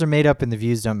subscribers are made up and the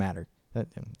views don't matter.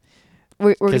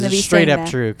 We're gonna be it's straight saying up that.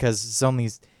 true. Because it's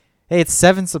only, it's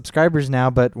 7 subscribers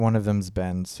now, but one of them's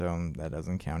Ben, so that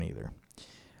doesn't count either.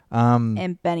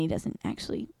 And Benny doesn't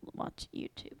actually watch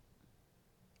YouTube.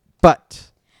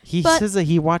 But he says that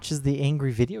he watches the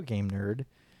Angry Video Game Nerd.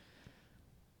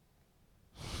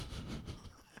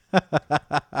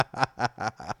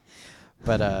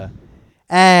 But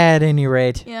at any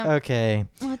rate, okay.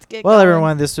 Let's get well, going.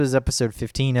 everyone, this was episode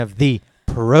 15 of the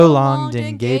Prolonged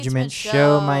Engagement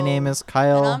Show. My name is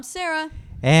Kyle. And I'm Sarah.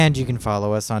 And you can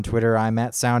follow us on Twitter. I'm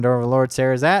at Sound Overlord.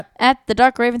 Sarah's at the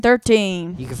Dark Raven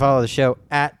 13. You can follow the show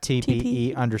at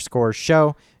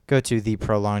TPE_show. Go to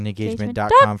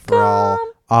theprolongedengagement.com for all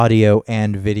audio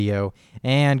and video.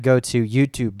 And go to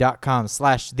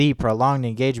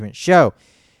youtube.com/theprolongedengagement show.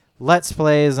 Let's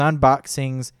plays,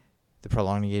 unboxings, the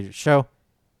Prolonged Engagement Show.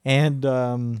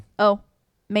 And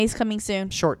May's coming soon.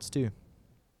 Shorts too.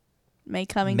 May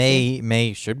coming soon.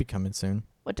 May should be coming soon.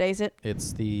 What day is it?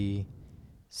 It's the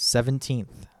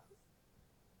 17th.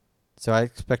 So I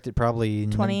expect it probably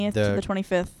 20th to the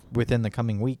 25th. Within the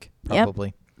coming week, probably.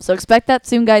 Yep. So expect that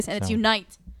soon, guys, and it's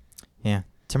Unite. Yeah.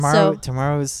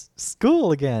 Tomorrow's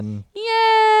school again.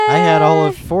 Yay! I had all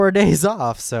of 4 days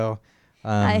off, so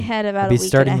I had about a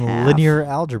week and a half. I'll be starting linear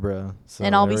algebra. So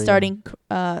and I'll be starting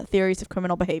theories of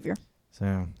criminal behavior.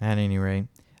 So, at any rate.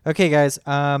 Okay, guys,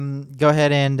 go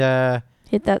ahead and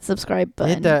hit that subscribe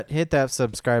button. Hit that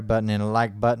subscribe button and a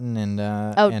like button and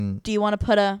and do you want to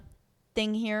put a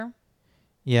thing here?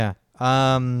 Yeah.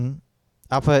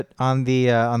 I'll put on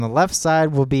the left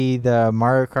side will be the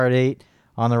Mario Kart 8.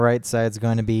 On the right side is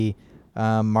going to be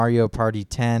Mario Party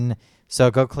 10.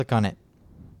 So go click on it.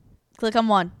 Click on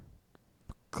one.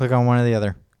 Click on one or the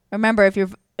other. Remember, if you're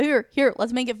here,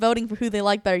 let's make it voting for who they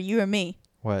like better, you or me.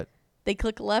 What? They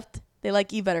click left, they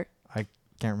like you better. I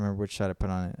can't remember which side I put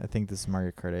on it. I think this is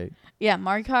Mario Kart 8. Yeah,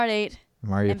 Mario Kart 8.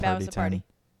 Mario and Party Bowser 10. Party.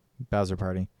 Bowser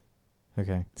Party.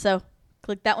 Okay. So,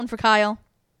 click that one for Kyle.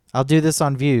 I'll do this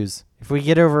on views. I don't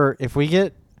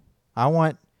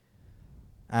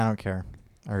care.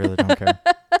 I really don't care.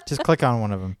 Just click on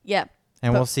one of them. Yep.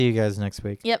 And we'll see you guys next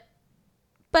week. Yep.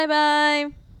 Bye-bye.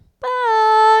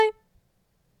 Bye.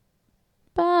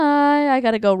 Bye. I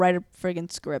gotta go write a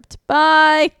friggin' script.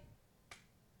 Bye.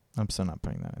 I'm still not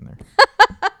putting that in there.